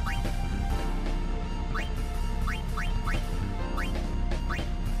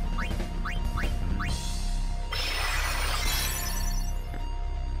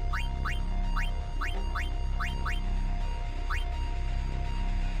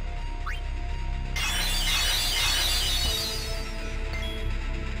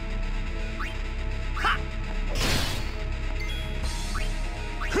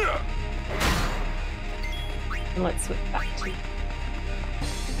 And let's switch back to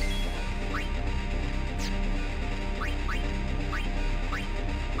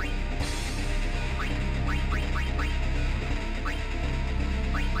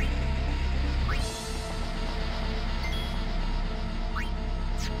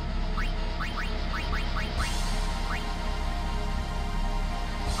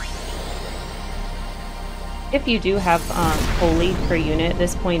if you do have Holy per unit, at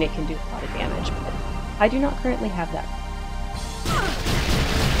this point it can do a lot of damage, but I do not currently have that.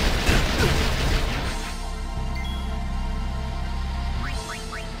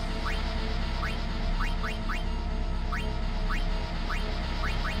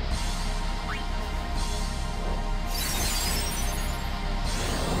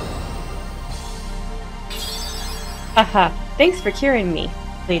 Haha, thanks for curing me,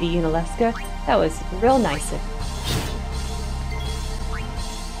 Lady Yunalesca. That was real nice of you.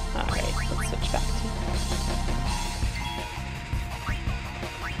 Alright, let's switch back to...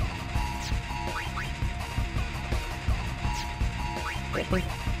 I think...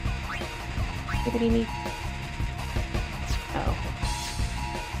 Anybody need... Oh.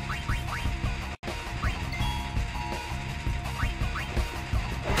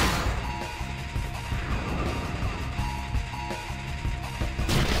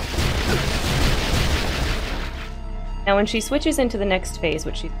 Now when she switches into the next phase,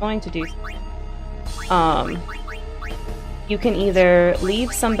 which she's going to do, you can either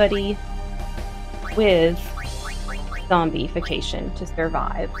leave somebody with zombification to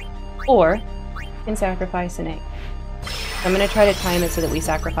survive, or you can sacrifice an egg. I'm going to try to time it so that we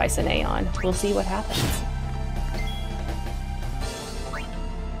sacrifice an Aeon. We'll see what happens.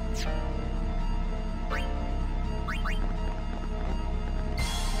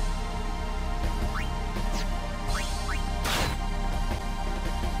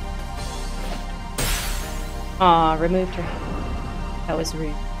 Aw, removed her. That was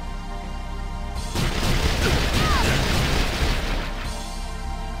rude.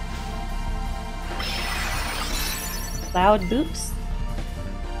 Loud boots.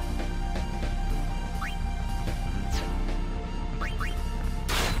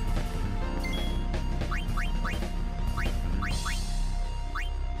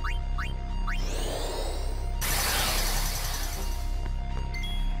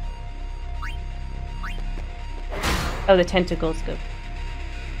 Oh, the tentacles go.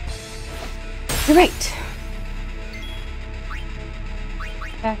 You're right.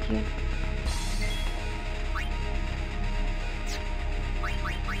 Vacuum.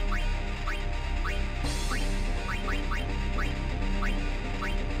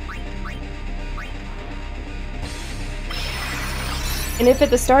 And if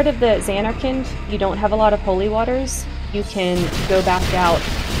at the start of the Zanarkand you don't have a lot of holy waters, you can go back out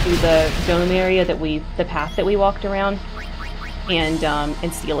to the dome area that the path that we walked around,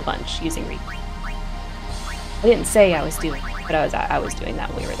 and steal a bunch using Reap. I didn't say I was doing it, but I was doing that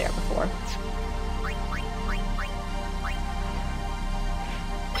when we were there before.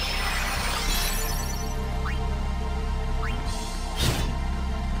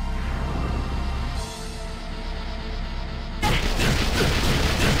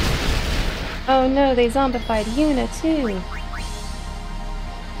 Oh no, they zombified Yuna too!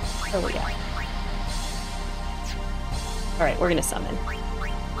 Oh yeah. Alright, we're gonna summon.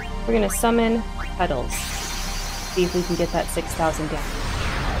 We're gonna summon Petals. See if we can get that 6,000 down.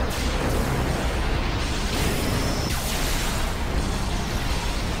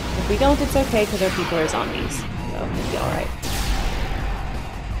 If we don't, it's okay because our people are zombies. So it'll be alright.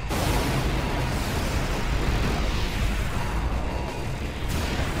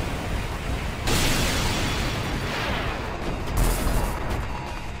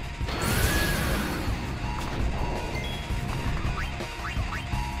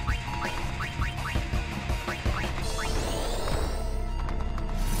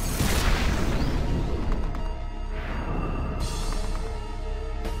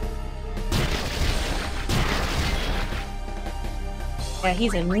 Yeah,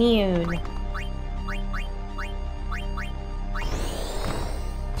 he's immune.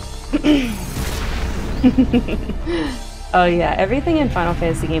 Oh yeah, everything in Final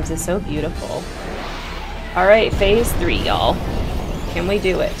Fantasy games is so beautiful. Alright, phase 3, y'all. Can we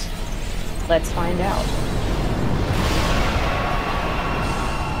do it? Let's find out.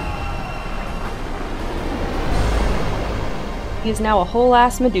 He's now a whole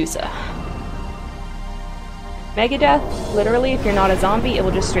ass Medusa. Megadeth, literally, if you're not a zombie, it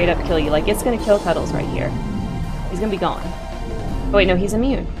will just straight up kill you. Like, it's gonna kill Cuddles right here. He's gonna be gone. Oh wait, no, he's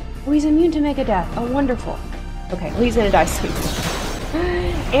immune. Oh, he's immune to Megadeth. Oh, wonderful. Okay, well, he's gonna die soon.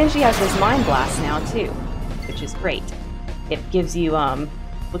 And she has this Mind Blast now, too, which is great. It gives you,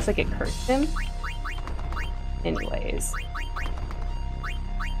 looks like it cursed him. Anyways.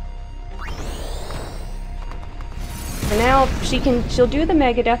 So now, she'll do the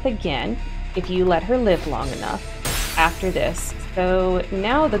Megadeth again, if you let her live long enough after this. So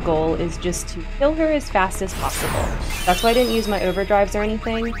now the goal is just to kill her as fast as possible. That's why I didn't use my overdrives or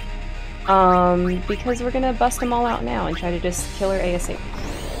anything, because we're gonna bust them all out now and try to just kill her ASAP.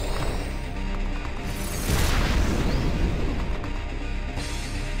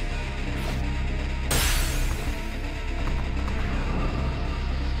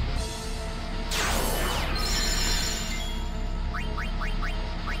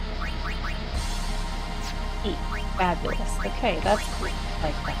 Fabulous. Okay, that's cool.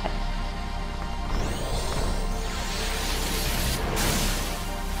 Like that.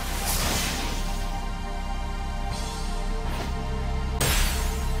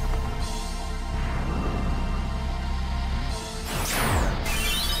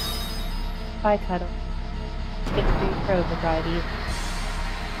 Bye, Cuddle. Get through for overdrive, Eve.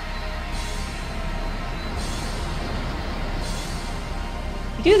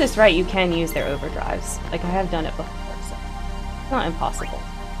 If you do this right, you can use their overdrives. Like, I have done it before, so it's not impossible.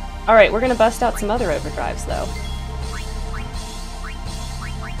 Alright, we're gonna bust out some other overdrives, though.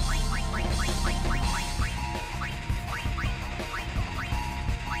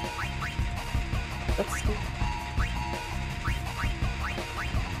 Let's see.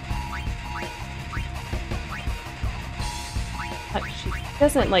 She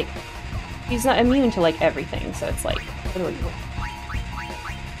doesn't, like... She's not immune to, like, everything, so it's like...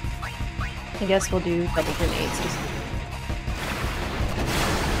 I guess we'll do double grenades just...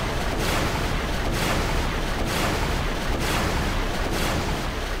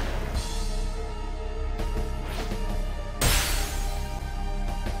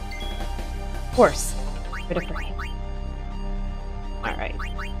 Of course. Bit of brain. Alright.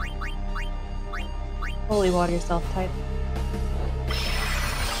 Holy water self-type.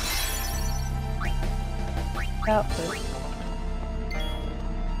 Output.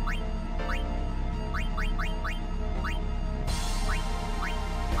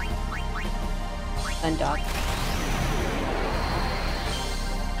 Undog.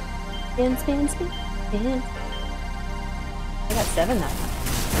 Spin, spin, spin, spin. I got 7 that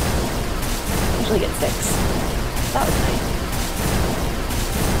time. Usually get 6. That was nice.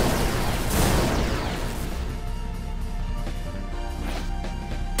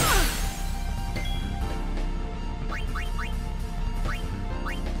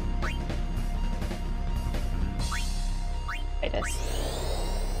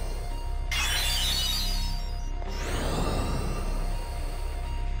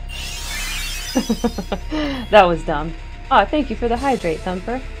 That was dumb. Aw, thank you for the hydrate,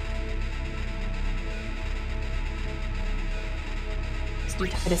 Thumper. Let's do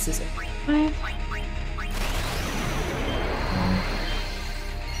Titus's 5.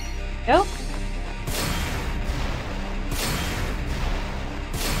 Go.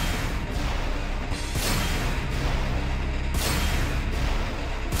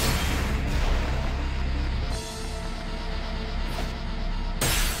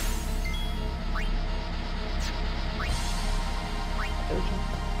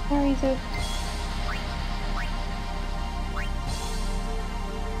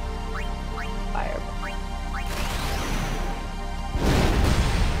 Fire.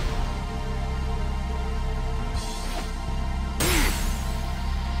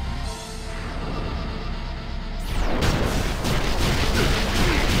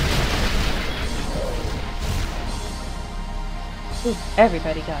 Ooh,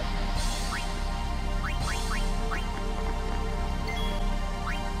 everybody got it.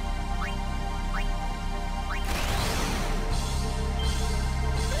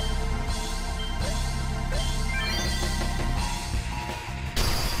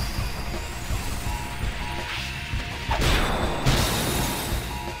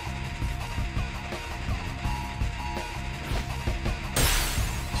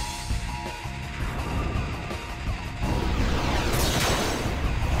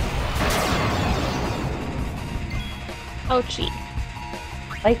 Ouchie.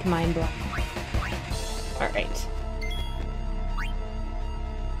 Like Mind Block. Alright.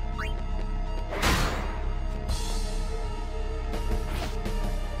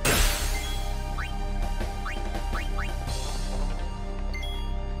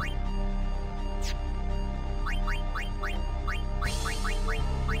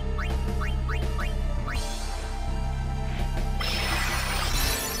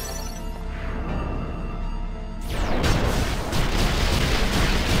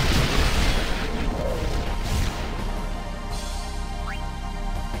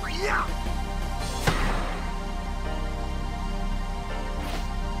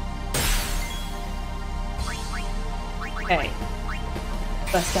 Okay.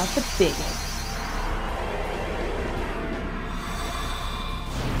 Bust out the big one.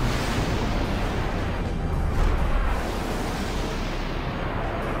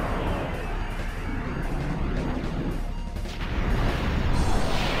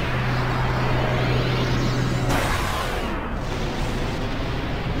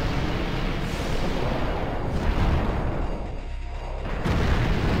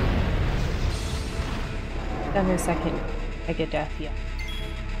 Down here a second. I get death, yeah.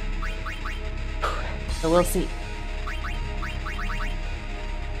 So we'll see.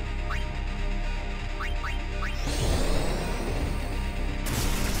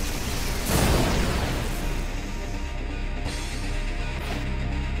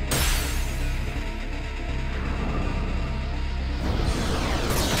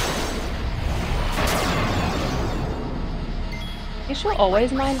 You should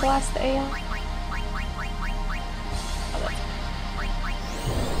always Mind Blast the Aeon.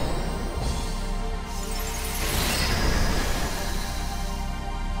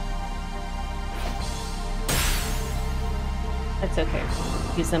 That's okay.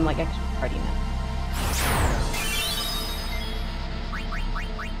 Use them like extra party now.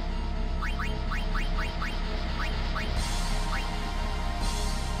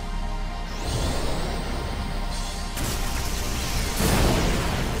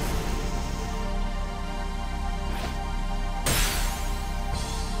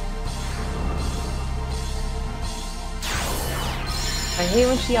 I hate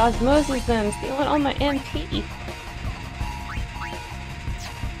when she osmoses them, stealing all my MP.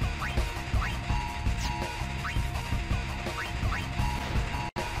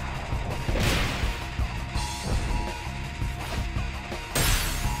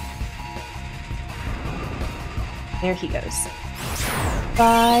 There he goes.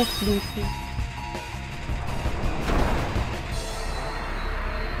 Bye, Luffy.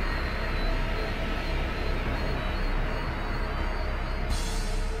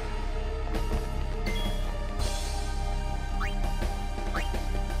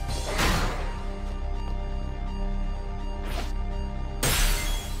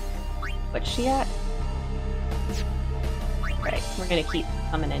 What's she at? Right, we're gonna keep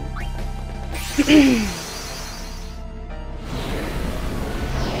coming in.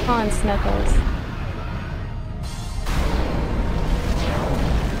 Come on, Snuggles.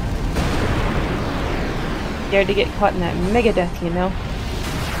 Scared to get caught in that Megadeth, you know?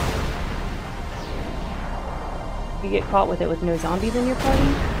 You get caught with it with no zombies in your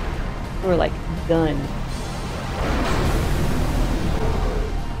party? We're like done.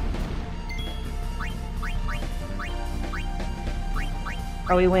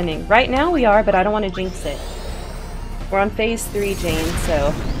 Are we winning? Right now we are, but I don't want to jinx it. We're on phase 3, Jane,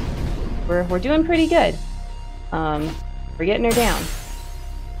 so we're doing pretty good. We're getting her down.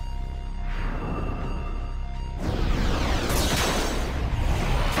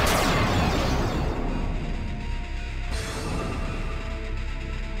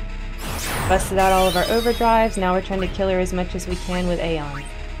 Busted out all of our overdrives, now we're trying to kill her as much as we can with Aeons.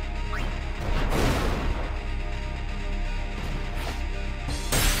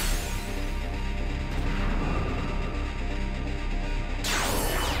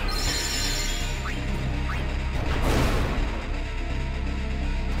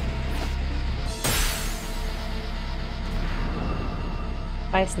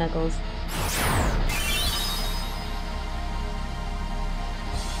 Bye, Snuggles.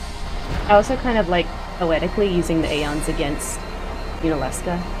 I also kind of like poetically using the Aeons against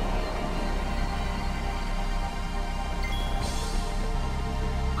Yunalesca.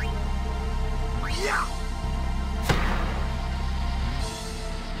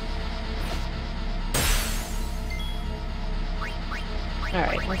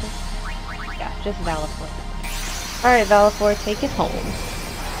 Alright, yeah, just Valifor. Alright, Valifor, take it home.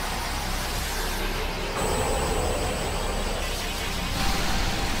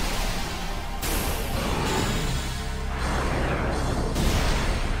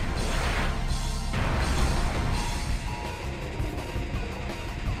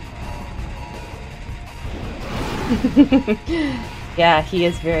 Yeah, he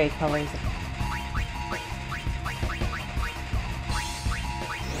is very colorful.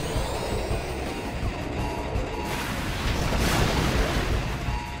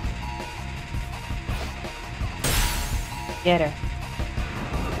 Get her.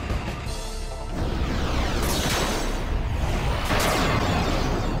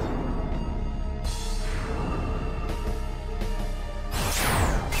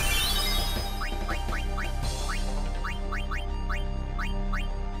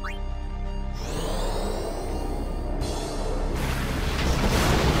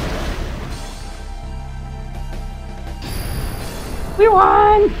 We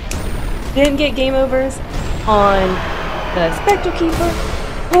won! Didn't get game overs on the Spectral Keeper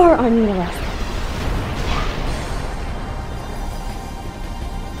or on Yunalesca.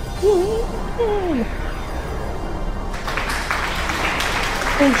 Win!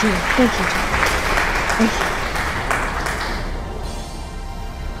 Thank you, thank you, thank you.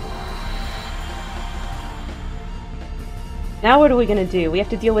 Now what are we gonna do? We have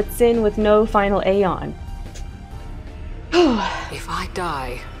to deal with Sin with no final Aeon. If I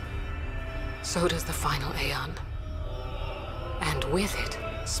die, so does the final Aeon. And with it,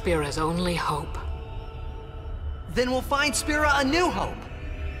 Spira's only hope. Then we'll find Spira a new hope.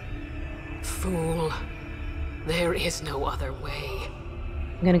 Fool. There is no other way.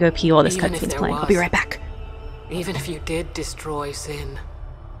 I'm gonna go pee while this cutscene's playing. I'll be right back. Even if you did destroy Sin,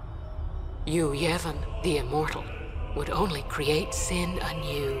 you, Yevon, the Immortal, would only create Sin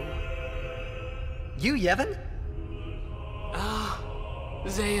anew. You, Yevon? Ah,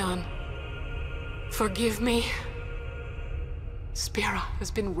 Zayon. Forgive me. Spira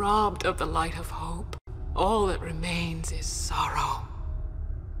has been robbed of the light of hope. All that remains is sorrow.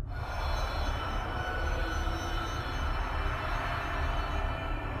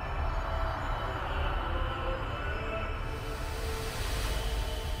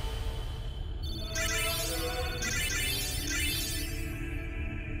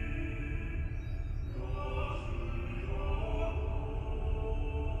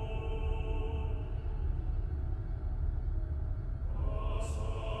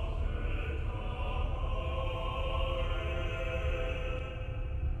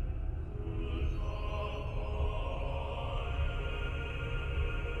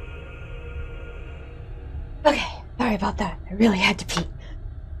 Okay, sorry about that. I really had to pee.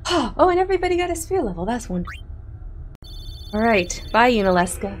 Oh, and everybody got a sphere level. That's wonderful. Alright, bye,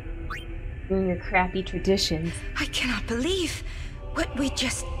 Yunalesca. Doing your crappy traditions. I cannot believe what we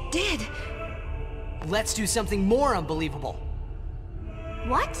just did. Let's do something more unbelievable.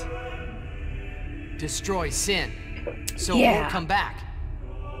 What? Destroy Sin, so it won't come back.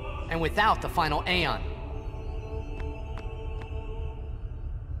 And without the final Aeon.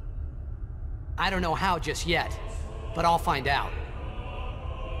 I don't know how just yet, but I'll find out.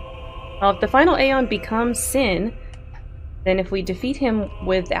 Well, if the final Aeon becomes Sin, then if we defeat him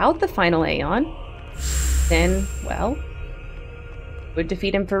without the final Aeon, then, well, we'd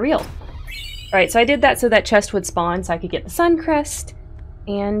defeat him for real. Alright, so I did that so that chest would spawn so I could get the Sun Crest,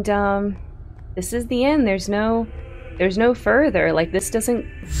 And this is the end. There's no further. Like, this doesn't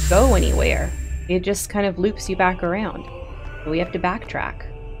go anywhere. It just kind of loops you back around. We have to backtrack.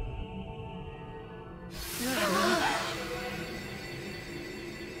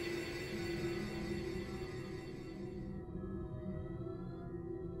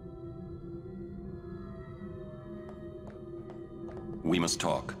 We must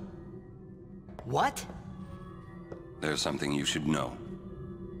talk. What? There's something you should know.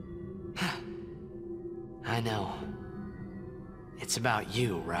 I know. It's about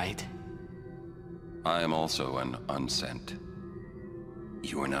you, right? I am also an unsent.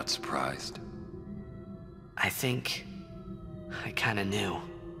 You are not surprised. I think I kinda knew.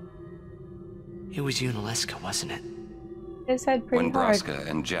 It was Yunalesca, wasn't it? His head pretty when hard. Braska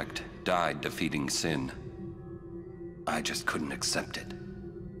and Jecht died defeating Sin, I just couldn't accept it.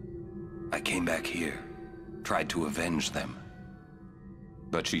 I came back here, tried to avenge them.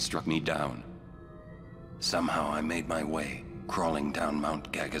 But she struck me down. Somehow I made my way, crawling down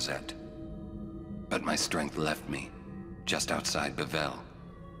Mount Gagazet. But my strength left me, just outside Bevel.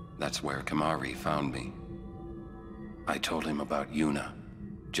 That's where Kamari found me. I told him about Yuna,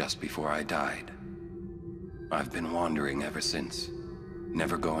 just before I died. I've been wandering ever since,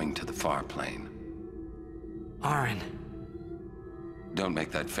 never going to the far plane. Auron. Don't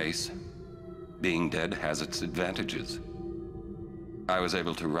make that face. Being dead has its advantages. I was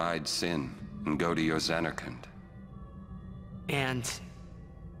able to ride Sin and go to your Zanarkand. And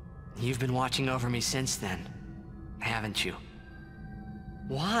you've been watching over me since then, haven't you?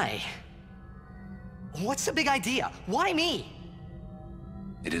 Why? What's the big idea? Why me?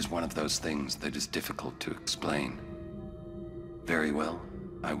 It is one of those things that is difficult to explain. Very well,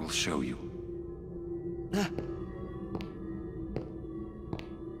 I will show you.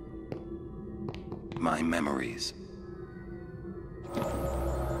 My memories.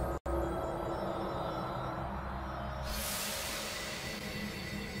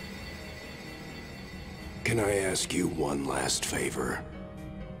 Can I ask you one last favor?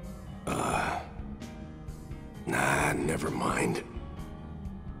 Nah, never mind.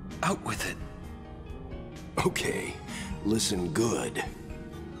 Out with it. Okay, listen good.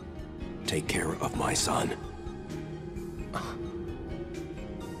 Take care of my son.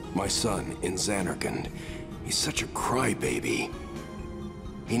 My son in Zanarkand. He's such a crybaby.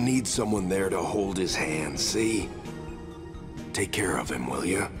 He needs someone there to hold his hand, see? Take care of him, will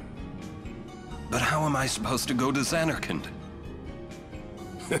you? But how am I supposed to go to Zanarkand?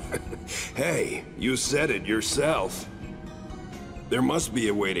 Hey, you said it yourself. There must be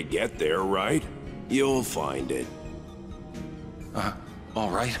a way to get there, right? You'll find it. All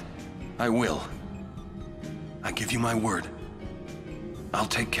right. I will. I give you my word. I'll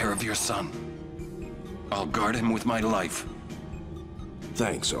take care of your son. I'll guard him with my life.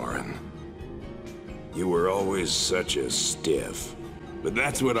 Thanks, Auron. You were always such a stiff. But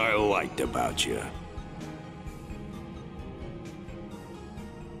that's what I liked about you.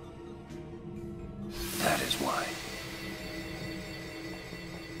 That is why.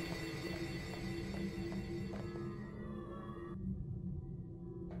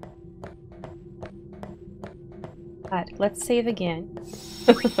 Let's save again.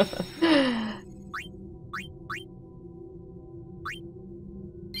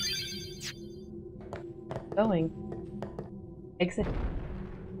 Going. Exit.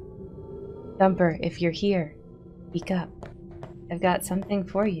 Thumper, if you're here, speak up. I've got something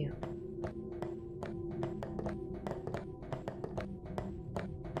for you.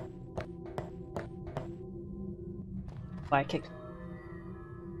 Oh, I kicked.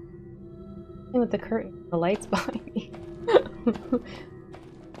 With the curtain, the lights behind me.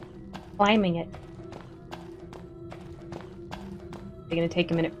 Climbing it. They're gonna take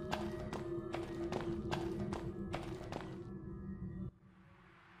a minute.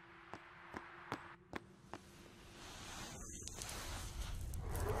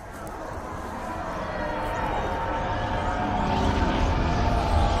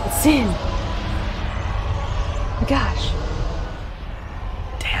 It's Sin. Gosh.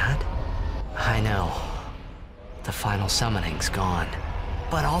 Dad? I know. The final summoning's gone.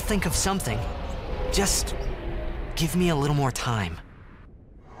 But I'll think of something. Just give me a little more time.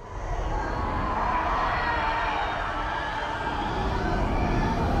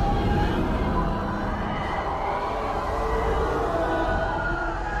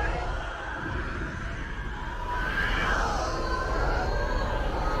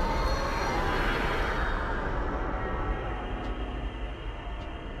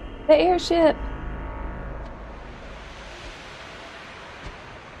 The airship!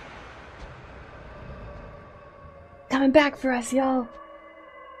 Coming back for us, y'all!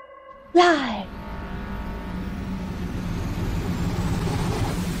 Fly!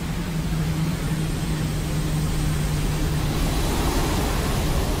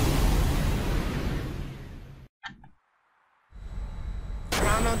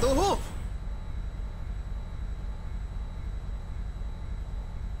 Frana de Hoof!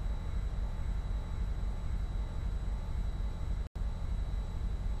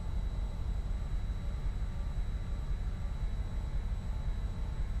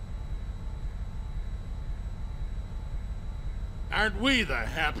 Aren't we the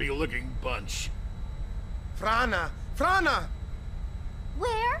happy-looking bunch? Frana! Frana!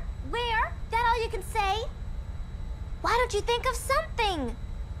 Where? Where? That all you can say? Why don't you think of something?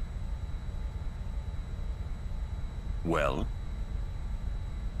 Well?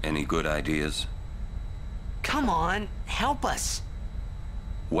 Any good ideas? Come on, help us.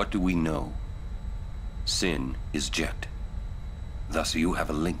 What do we know? Sin is Jecht. Thus you have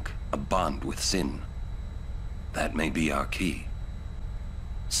a link, a bond with Sin. That may be our key.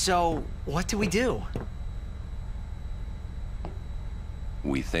 So, what do we do?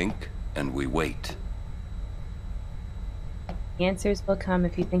 We think, and we wait. The answers will come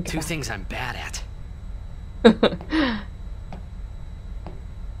if you think Two about things I'm bad at. it.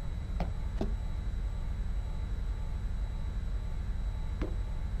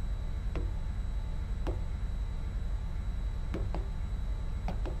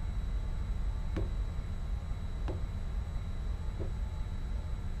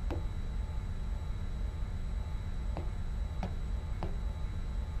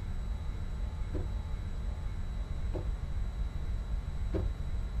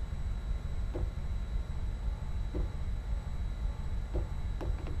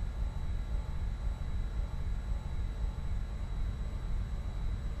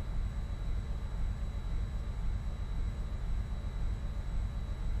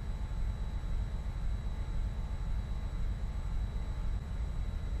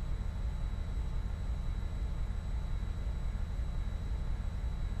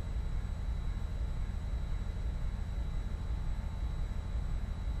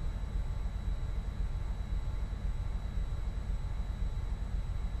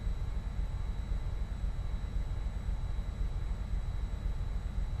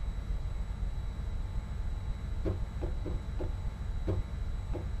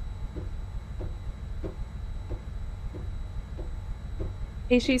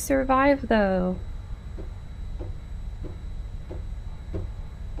 Hey, she survived though.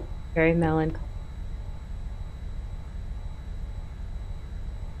 Very melancholy.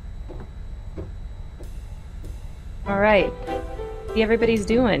 All right. See, everybody's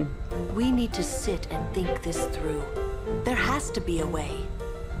doing. We need to sit and think this through. There has to be a way.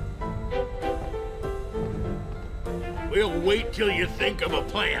 We'll wait till you think of a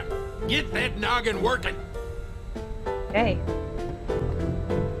plan. Get that noggin working. Okay.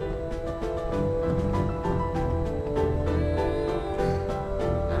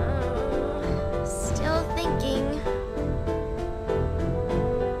 Still thinking.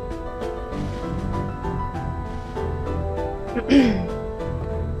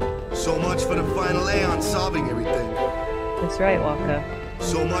 So much for the final Aeon solving everything. That's right, Waka.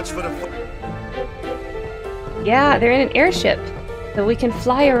 So much for the... Yeah, they're in an airship, so we can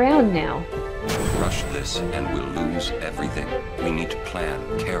fly around now. Rush this and we'll lose everything. We need to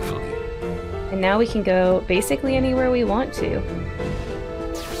plan carefully. And now we can go basically anywhere we want to.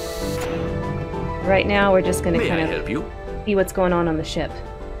 Right now, we're just going to kind of see what's going on the ship.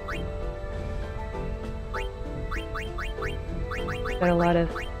 Got a lot of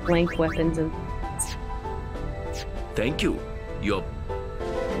blank weapons and... Thank you. You're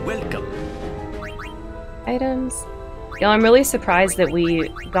welcome. Items. You know, I'm really surprised that we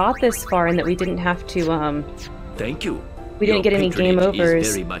got this far and that we didn't have to, Thank you. we didn't get any game patronage is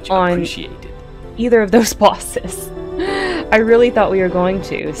overs very much on appreciated. either of those bosses. I really thought we were going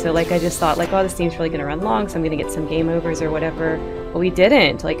to, so like I just thought like, oh, this game's really gonna run long, so I'm gonna get some game overs or whatever. But we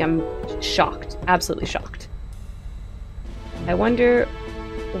didn't. Like, I'm shocked. Absolutely shocked. I wonder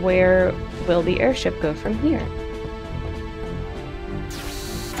where will the airship go from here?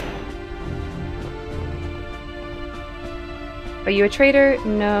 Are you a traitor?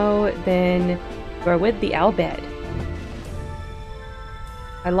 No, then you are with the Al Bhed.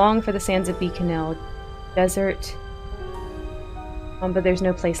 I long for the sands of Bikanel desert, but there's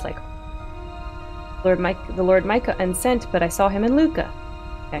no place like home. The Lord Micah unsent, but I saw him in Luca.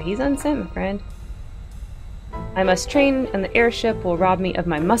 Yeah, he's unsent, my friend. I must train, and the airship will rob me of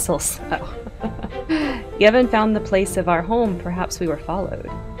my muscles. Oh. You haven't found the place of our home. Perhaps we were followed.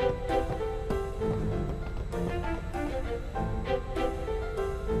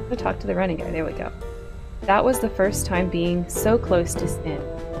 I'm gonna talk to the running guy. There we go. That was the first time being so close to Sin.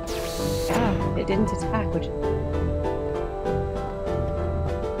 Yeah, it didn't attack, which is...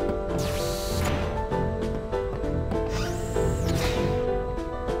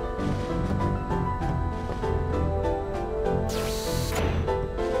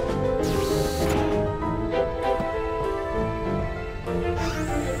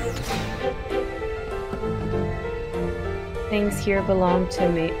 Things here belong to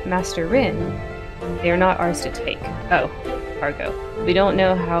Master Rin. They are not ours to take. Oh, cargo. We don't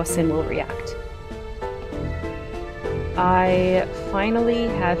know how Sin will react. I finally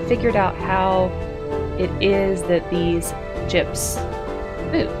have figured out how it is that these ships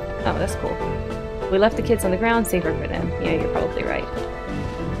move. Oh, that's cool. We left the kids on the ground, safer for them. Yeah, you're probably right.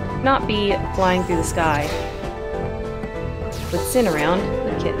 Not be flying through the sky with Sin around,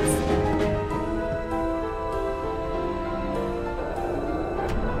 the kids.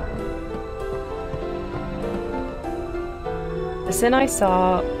 The Sin I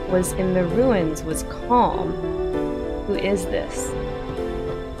saw was in the ruins, was calm. Who is this?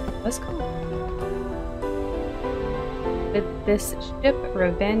 What's calm? With this ship,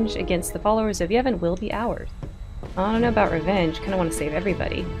 revenge against the followers of Yevon will be ours. I don't know about revenge, kinda want to save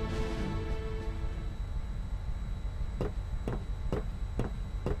everybody.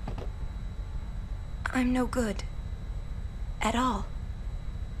 I'm no good. At all.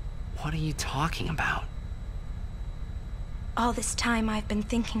 What are you talking about? All this time I've been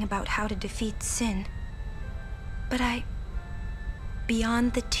thinking about how to defeat Sin. But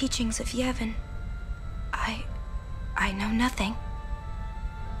beyond the teachings of Yevon, I know nothing.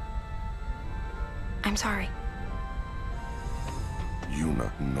 I'm sorry. Yuna,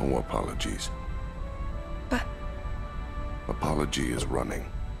 no apologies. But... Apology is running.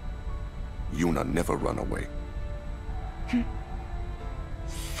 Yuna never run away.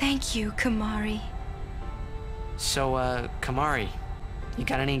 Thank you, Kimahri. So, Kimahri, you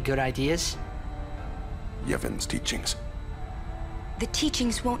got any good ideas? Yevon's teachings. The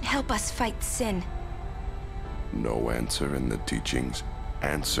teachings won't help us fight Sin. No answer in the teachings.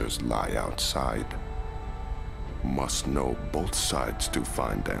 Answers lie outside. Must know both sides to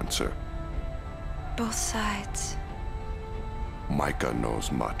find answer. Both sides. Micah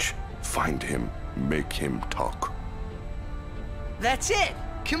knows much. Find him, make him talk. That's it!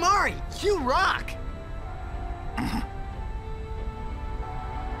 Kimahri, you rock!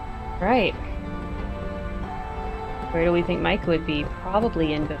 Right. Where do we think Micah would be?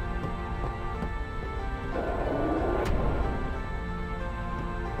 Probably in...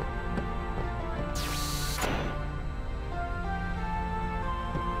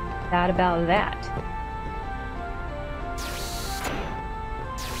 That about that.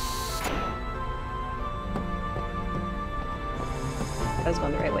 I was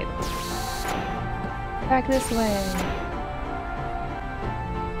going the right way. Back this way.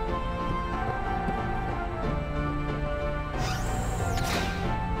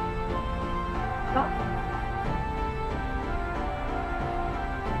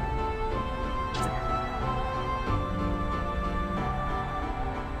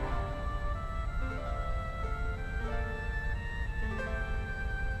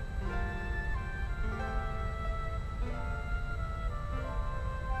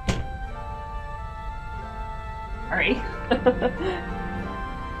 Sorry.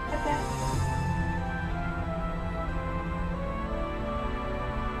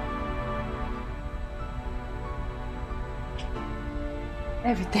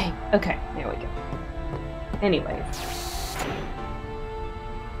 Everything. Okay, there we go. Anyways.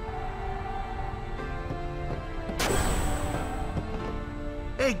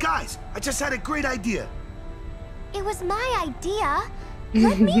 Hey guys, I just had a great idea. It was my idea.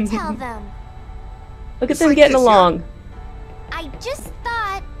 Let me tell them. Look at them getting along. I just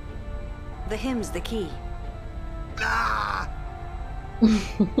thought... The hymn's the key. Ah!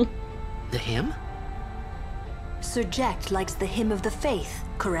 The hymn? Sir Jecht likes the hymn of the faith,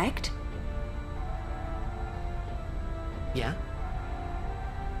 correct? Yeah.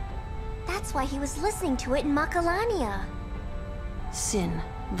 That's why he was listening to it in Macalania. Sin,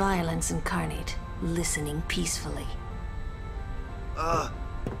 violence incarnate, listening peacefully. I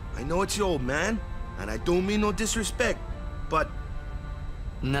know it's your old man, and I don't mean no disrespect, but...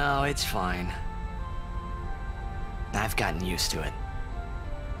 No, it's fine. I've gotten used to it.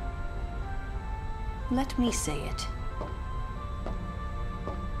 Let me say it.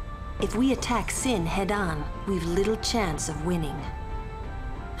 If we attack Sin head-on, we've little chance of winning.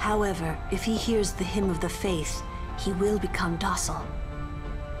 However, if he hears the hymn of the faith, he will become docile.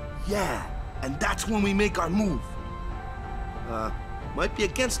 Yeah, and that's when we make our move. Might be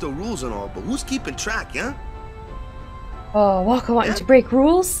against the rules and all, but who's keeping track, yeah? Oh, Wakka wanting to break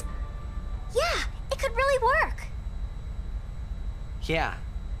rules? Yeah, it could really work. Yeah.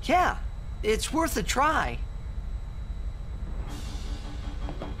 Yeah. It's worth a try.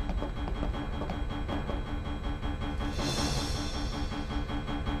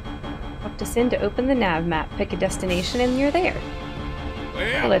 Up to Sin to open the nav map, pick a destination, and you're there.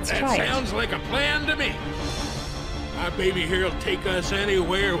 Well, let's that try it. sounds like a plan to me. My baby here will take us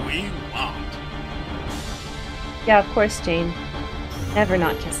anywhere we want. Yeah, of course, Jane. Never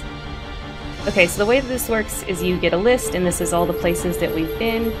not kissing. Okay, so the way that this works is you get a list, and this is all the places that we've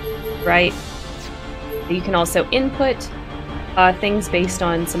been, right? You can also input things based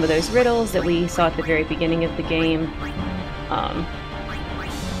on some of those riddles that we saw at the very beginning of the game.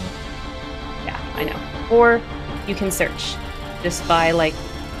 Yeah, I know. Or you can search just by, like,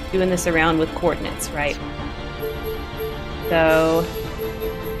 doing this around with coordinates, right? So,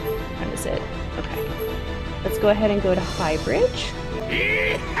 what is it? Okay. Let's go ahead and go to Highbridge.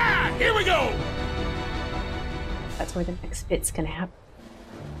 Yeehaw! Here we go! That's where the next bit's gonna happen.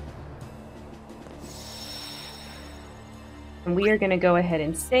 And we are gonna go ahead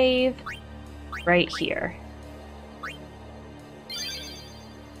and save right here.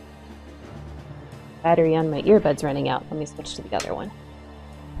 Battery on my earbud's running out. Let me switch to the other one.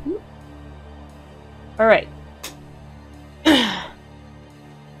 Alright.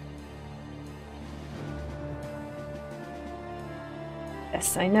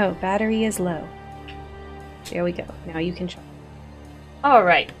 Yes, I know. Battery is low. There we go. Now you can try.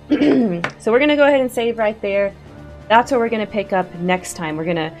 Alright. So we're going to go ahead and save right there. That's what we're going to pick up next time. We're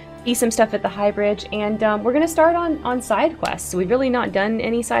going to see some stuff at the Highbridge, and we're going to start on side quests. So we've really not done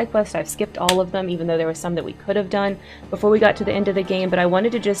any side quests. I've skipped all of them, even though there were some that we could have done before we got to the end of the game, but I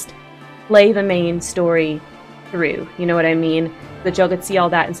wanted to just play the main story through, you know what I mean? So that y'all could see all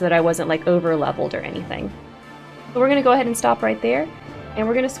that, and so that I wasn't like over leveled or anything. So we're going to go ahead and stop right there, and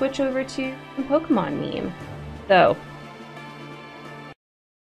we're going to switch over to some Pokemon meme. So,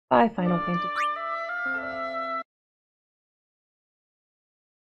 bye Final Fantasy.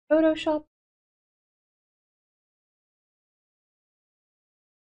 Photoshop.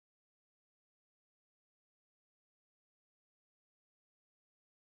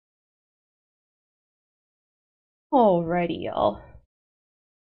 Alrighty, y'all.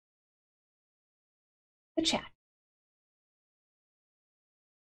 The chat.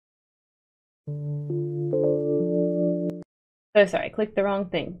 Oh, sorry, I clicked the wrong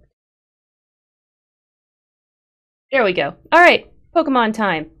thing. There we go. Alright, Pokemon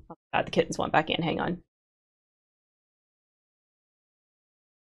time. Oh god, the kittens want back in, hang on.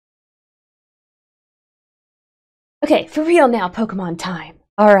 Okay, for real now, Pokemon time.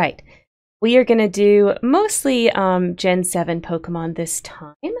 Alright, we are gonna do mostly Gen 7 Pokemon this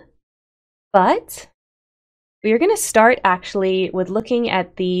time, but we are gonna start actually with looking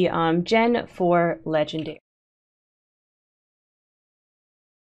at the Gen 4 Legendary.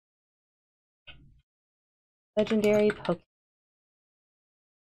 Legendary Pokemon.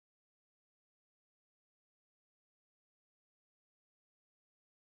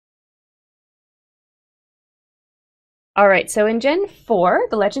 Alright, so in Gen 4,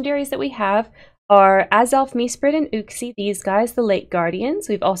 the legendaries that we have are Azelf, Mesprit, and Uxie, these guys, the Lake Guardians.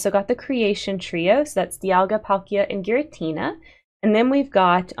 We've also got the Creation Trio, so that's Dialga, Palkia, and Giratina. And then we've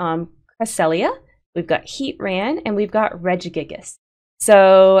got Cresselia, we've got Heatran, and we've got Regigigas.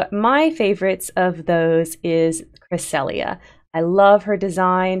 So my favorites of those is Cresselia. I love her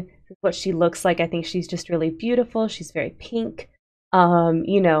design, what she looks like. I think she's just really beautiful. She's very pink.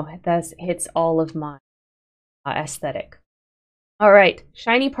 You know, that hits all of my aesthetic. All right,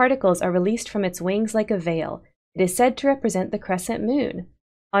 shiny particles are released from its wings like a veil. It is said to represent the crescent moon.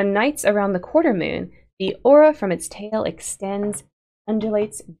 On nights around the quarter moon, the aura from its tail extends,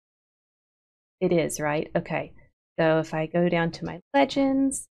 undulates. It is, right? Okay. So if I go down to my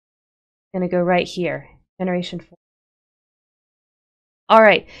legends, I'm going to go right here, Generation 4. All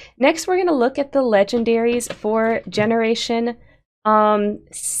right, next we're going to look at the legendaries for Generation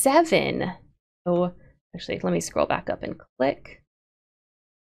 7. So actually, let me scroll back up and click.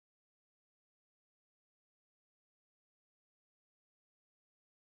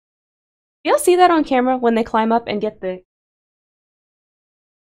 You'll see that on camera when they climb up and get the...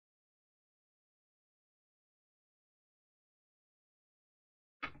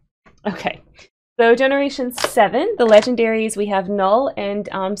 Okay, so Generation 7, the legendaries, we have Null and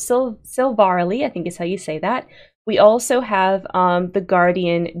Silvarly, I think is how you say that. We also have the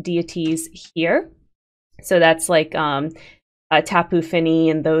Guardian deities here. So that's like Tapu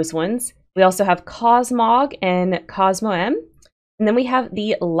Fini and those ones. We also have Cosmog and Cosmoem. And then we have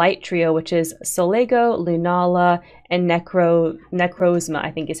the light trio, which is Solego, Lunala, and Necrozma, I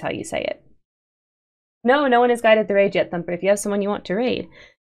think is how you say it. No, no one has guided the raid yet, Thumper. If you have someone you want to raid,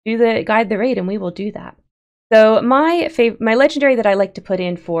 guide the raid and we will do that. So my legendary that I like to put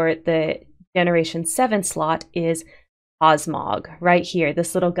in for the Generation 7 slot is Cosmog, right here,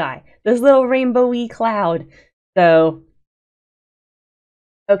 this little guy. This little rainbowy cloud. So,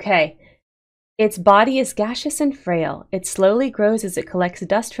 okay. Its body is gaseous and frail. It slowly grows as it collects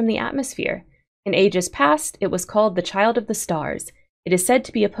dust from the atmosphere. In ages past, it was called the Child of the Stars. It is said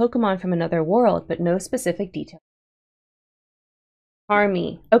to be a Pokemon from another world, but no specific detail.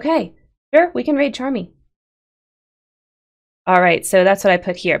 Charmy. Okay, sure, we can raid Charmy. Alright, so that's what I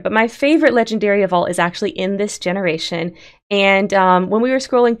put here. But my favorite legendary of all is actually in this generation. And when we were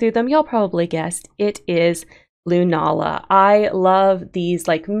scrolling through them, y'all probably guessed, it is Lunala. I love these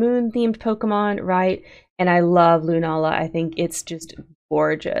like moon-themed Pokemon, right? And I love Lunala. I think it's just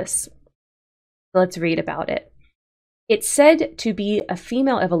gorgeous. Let's read about it. It's said to be a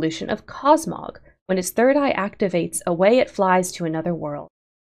female evolution of Cosmog. When its third eye activates, away it flies to another world.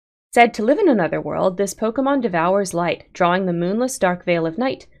 Said to live in another world, this Pokemon devours light, drawing the moonless dark veil of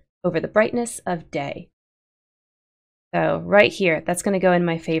night over the brightness of day. So right here, that's going to go in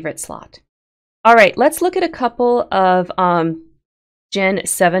my favorite slot. All right, let's look at a couple of Gen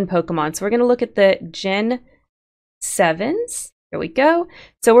 7 Pokemon. So we're going to look at the Gen 7s. Here we go.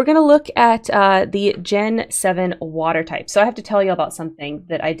 So we're going to look at the Gen 7 water type. So I have to tell you about something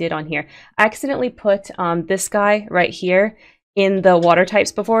that I did on here. I accidentally put this guy right here in the water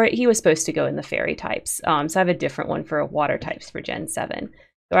types before. He was supposed to go in the fairy types. So I have a different one for water types for Gen 7. So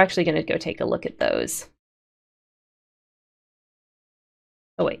we're actually going to go take a look at those.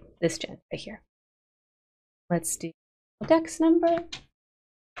 Oh wait, this gen right here. Let's do Dex number.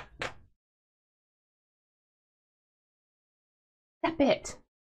 That bit.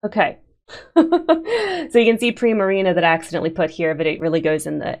 Okay. So you can see Primarina that I accidentally put here, but it really goes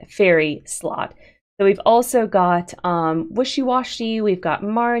in the fairy slot. So we've also got Wishiwashi, we've got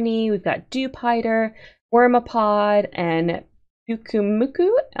Marnie, we've got Dewpider, Wormapod, and Pukumuku,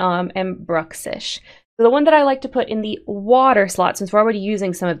 and Bruxish. So the one that I like to put in the water slot, since we're already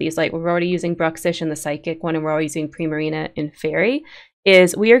using some of these, like we're already using Bruxish in the Psychic one, and we're already using Primarina in Fairy,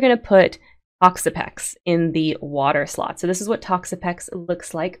 is we are going to put Toxapex in the water slot. So this is what Toxapex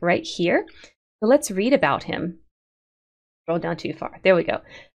looks like right here. So let's read about him. Scroll down too far. There we go.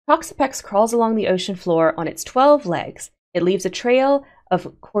 Toxapex crawls along the ocean floor on its 12 legs. It leaves a trail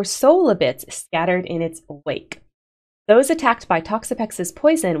of Corsola bits scattered in its wake. Those attacked by Toxapex's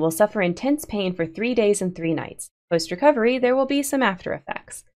poison will suffer intense pain for 3 days and 3 nights. Post-recovery, there will be some after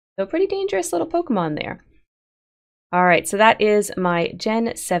effects. So pretty dangerous little Pokemon there. All right, so that is my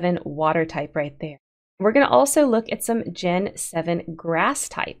Gen 7 water type right there. We're going to also look at some Gen 7 grass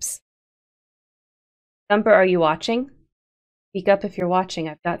types. Thumper, are you watching? Speak up if you're watching.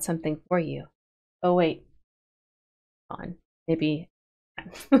 I've got something for you. Oh, wait. On. Maybe.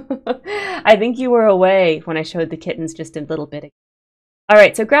 I think you were away when I showed the kittens just a little bit ago. All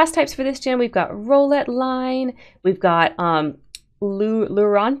right, so grass types for this gen, we've got Rowlet line, we've got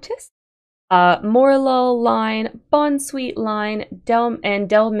Lurantis, Morlul line, Bonsweet line, and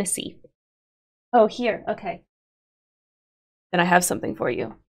Delmissy. Oh, here, okay. Then I have something for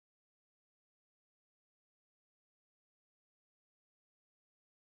you.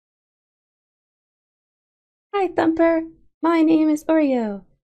 Hi, Thumper. My name is Oreo.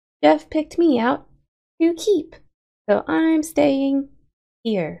 Jeff picked me out to keep, so I'm staying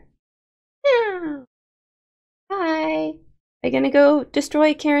here. Meow. Hi. I'm gonna go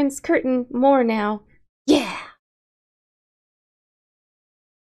destroy Karen's curtain more now. Yeah.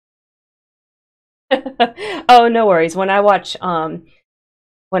 Oh, no worries. When I watch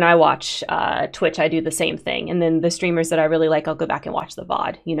Twitch, I do the same thing, and then the streamers that I really like, I'll go back and watch the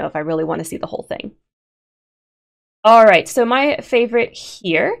VOD. You know, if I really want to see the whole thing. All right, so my favorite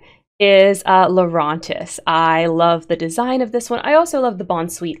here is Lurantis. I love the design of this one. I also love the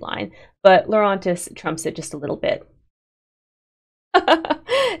Bonsweet line, but Lurantis trumps it just a little bit.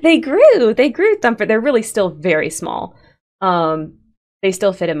 They grew, Thumper. They're really still very small. They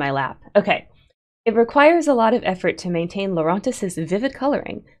still fit in my lap. Okay. It requires a lot of effort to maintain Lurantis's vivid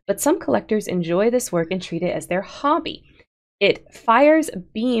coloring, but some collectors enjoy this work and treat it as their hobby. It fires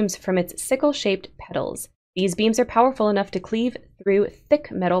beams from its sickle-shaped petals. These beams are powerful enough to cleave through thick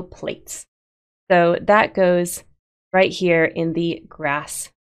metal plates. So that goes right here in the grass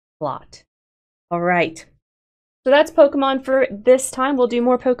slot. All right. So that's Pokemon for this time. We'll do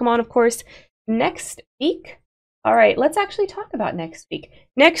more Pokemon, of course, next week. All right, let's actually talk about next week.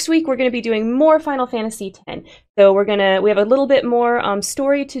 Next week, we're going to be doing more Final Fantasy X. So we have a little bit more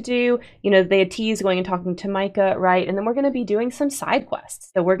story to do. You know, they had teased going and talking to Micah, right? And then we're going to be doing some side quests.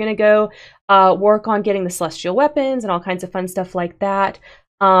 So we're going to go work on getting the celestial weapons and all kinds of fun stuff like that.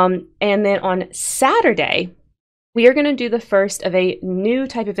 And then on Saturday, we are going to do the first of a new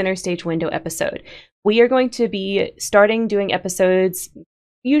type of Interstage Window episode. We are going to be starting doing episodes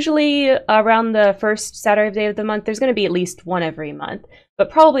usually around the first Saturday of the month. There's going to be at least one every month, but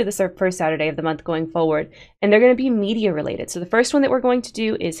probably the first Saturday of the month going forward. And they're going to be media related. So the first one that we're going to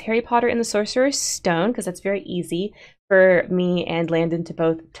do is Harry Potter and the Sorcerer's Stone, because that's very easy for me and Landon to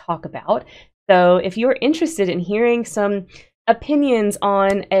both talk about. So if you're interested in hearing some opinions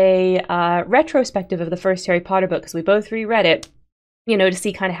on a retrospective of the first Harry Potter book, because we both reread it, you know, to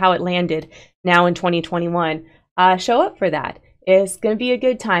see kind of how it landed now in 2021, show up for that. It's going to be a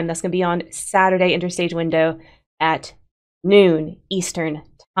good time. That's going to be on Saturday Interstage Window at noon Eastern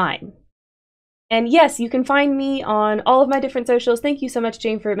Time. And yes, you can find me on all of my different socials. Thank you so much,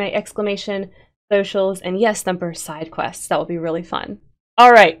 Jane, for my exclamation socials. And yes, Thumper side quests. That will be really fun.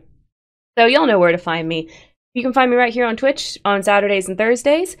 All right. So y'all know where to find me. You can find me right here on Twitch on Saturdays and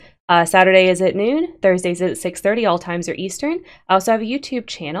Thursdays. Saturday is at noon. Thursdays is at 6:30. All times are Eastern. I also have a YouTube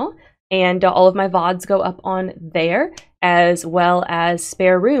channel. And all of my VODs go up on there, as well as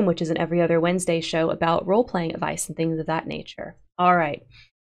Spare Room, which is an every other Wednesday show about role-playing advice and things of that nature. All right.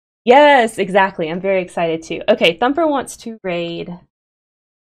 Yes, exactly. I'm very excited too. Okay, Thumper wants to raid.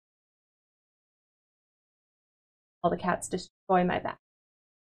 All the cats destroy my back.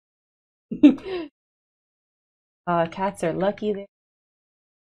 Cats are lucky there.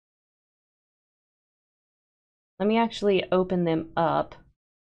 Let me actually open them up.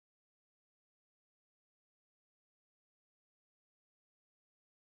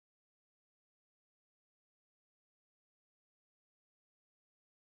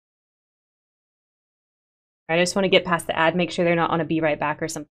 I just want to get past the ad, make sure they're not on a Be Right Back or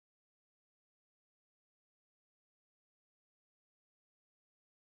something.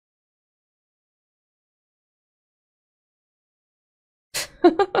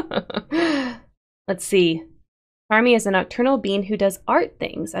 Let's see. Charmy is a nocturnal being who does art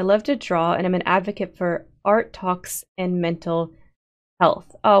things. I love to draw and I'm an advocate for art talks and mental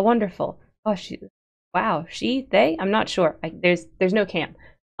health. Oh, wonderful. Oh, wow. They? I'm not sure. There's no cam.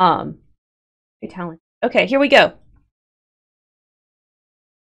 Good talent. Okay, here we go.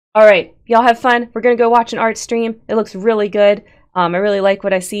 All right, y'all have fun. We're gonna go watch an art stream. It looks really good. I really like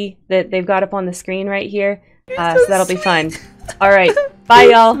what I see that they've got up on the screen right here. So that'll be fun. All right, bye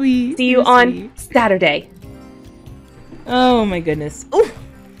y'all. See you on Saturday. Oh my goodness. Ooh.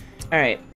 All right.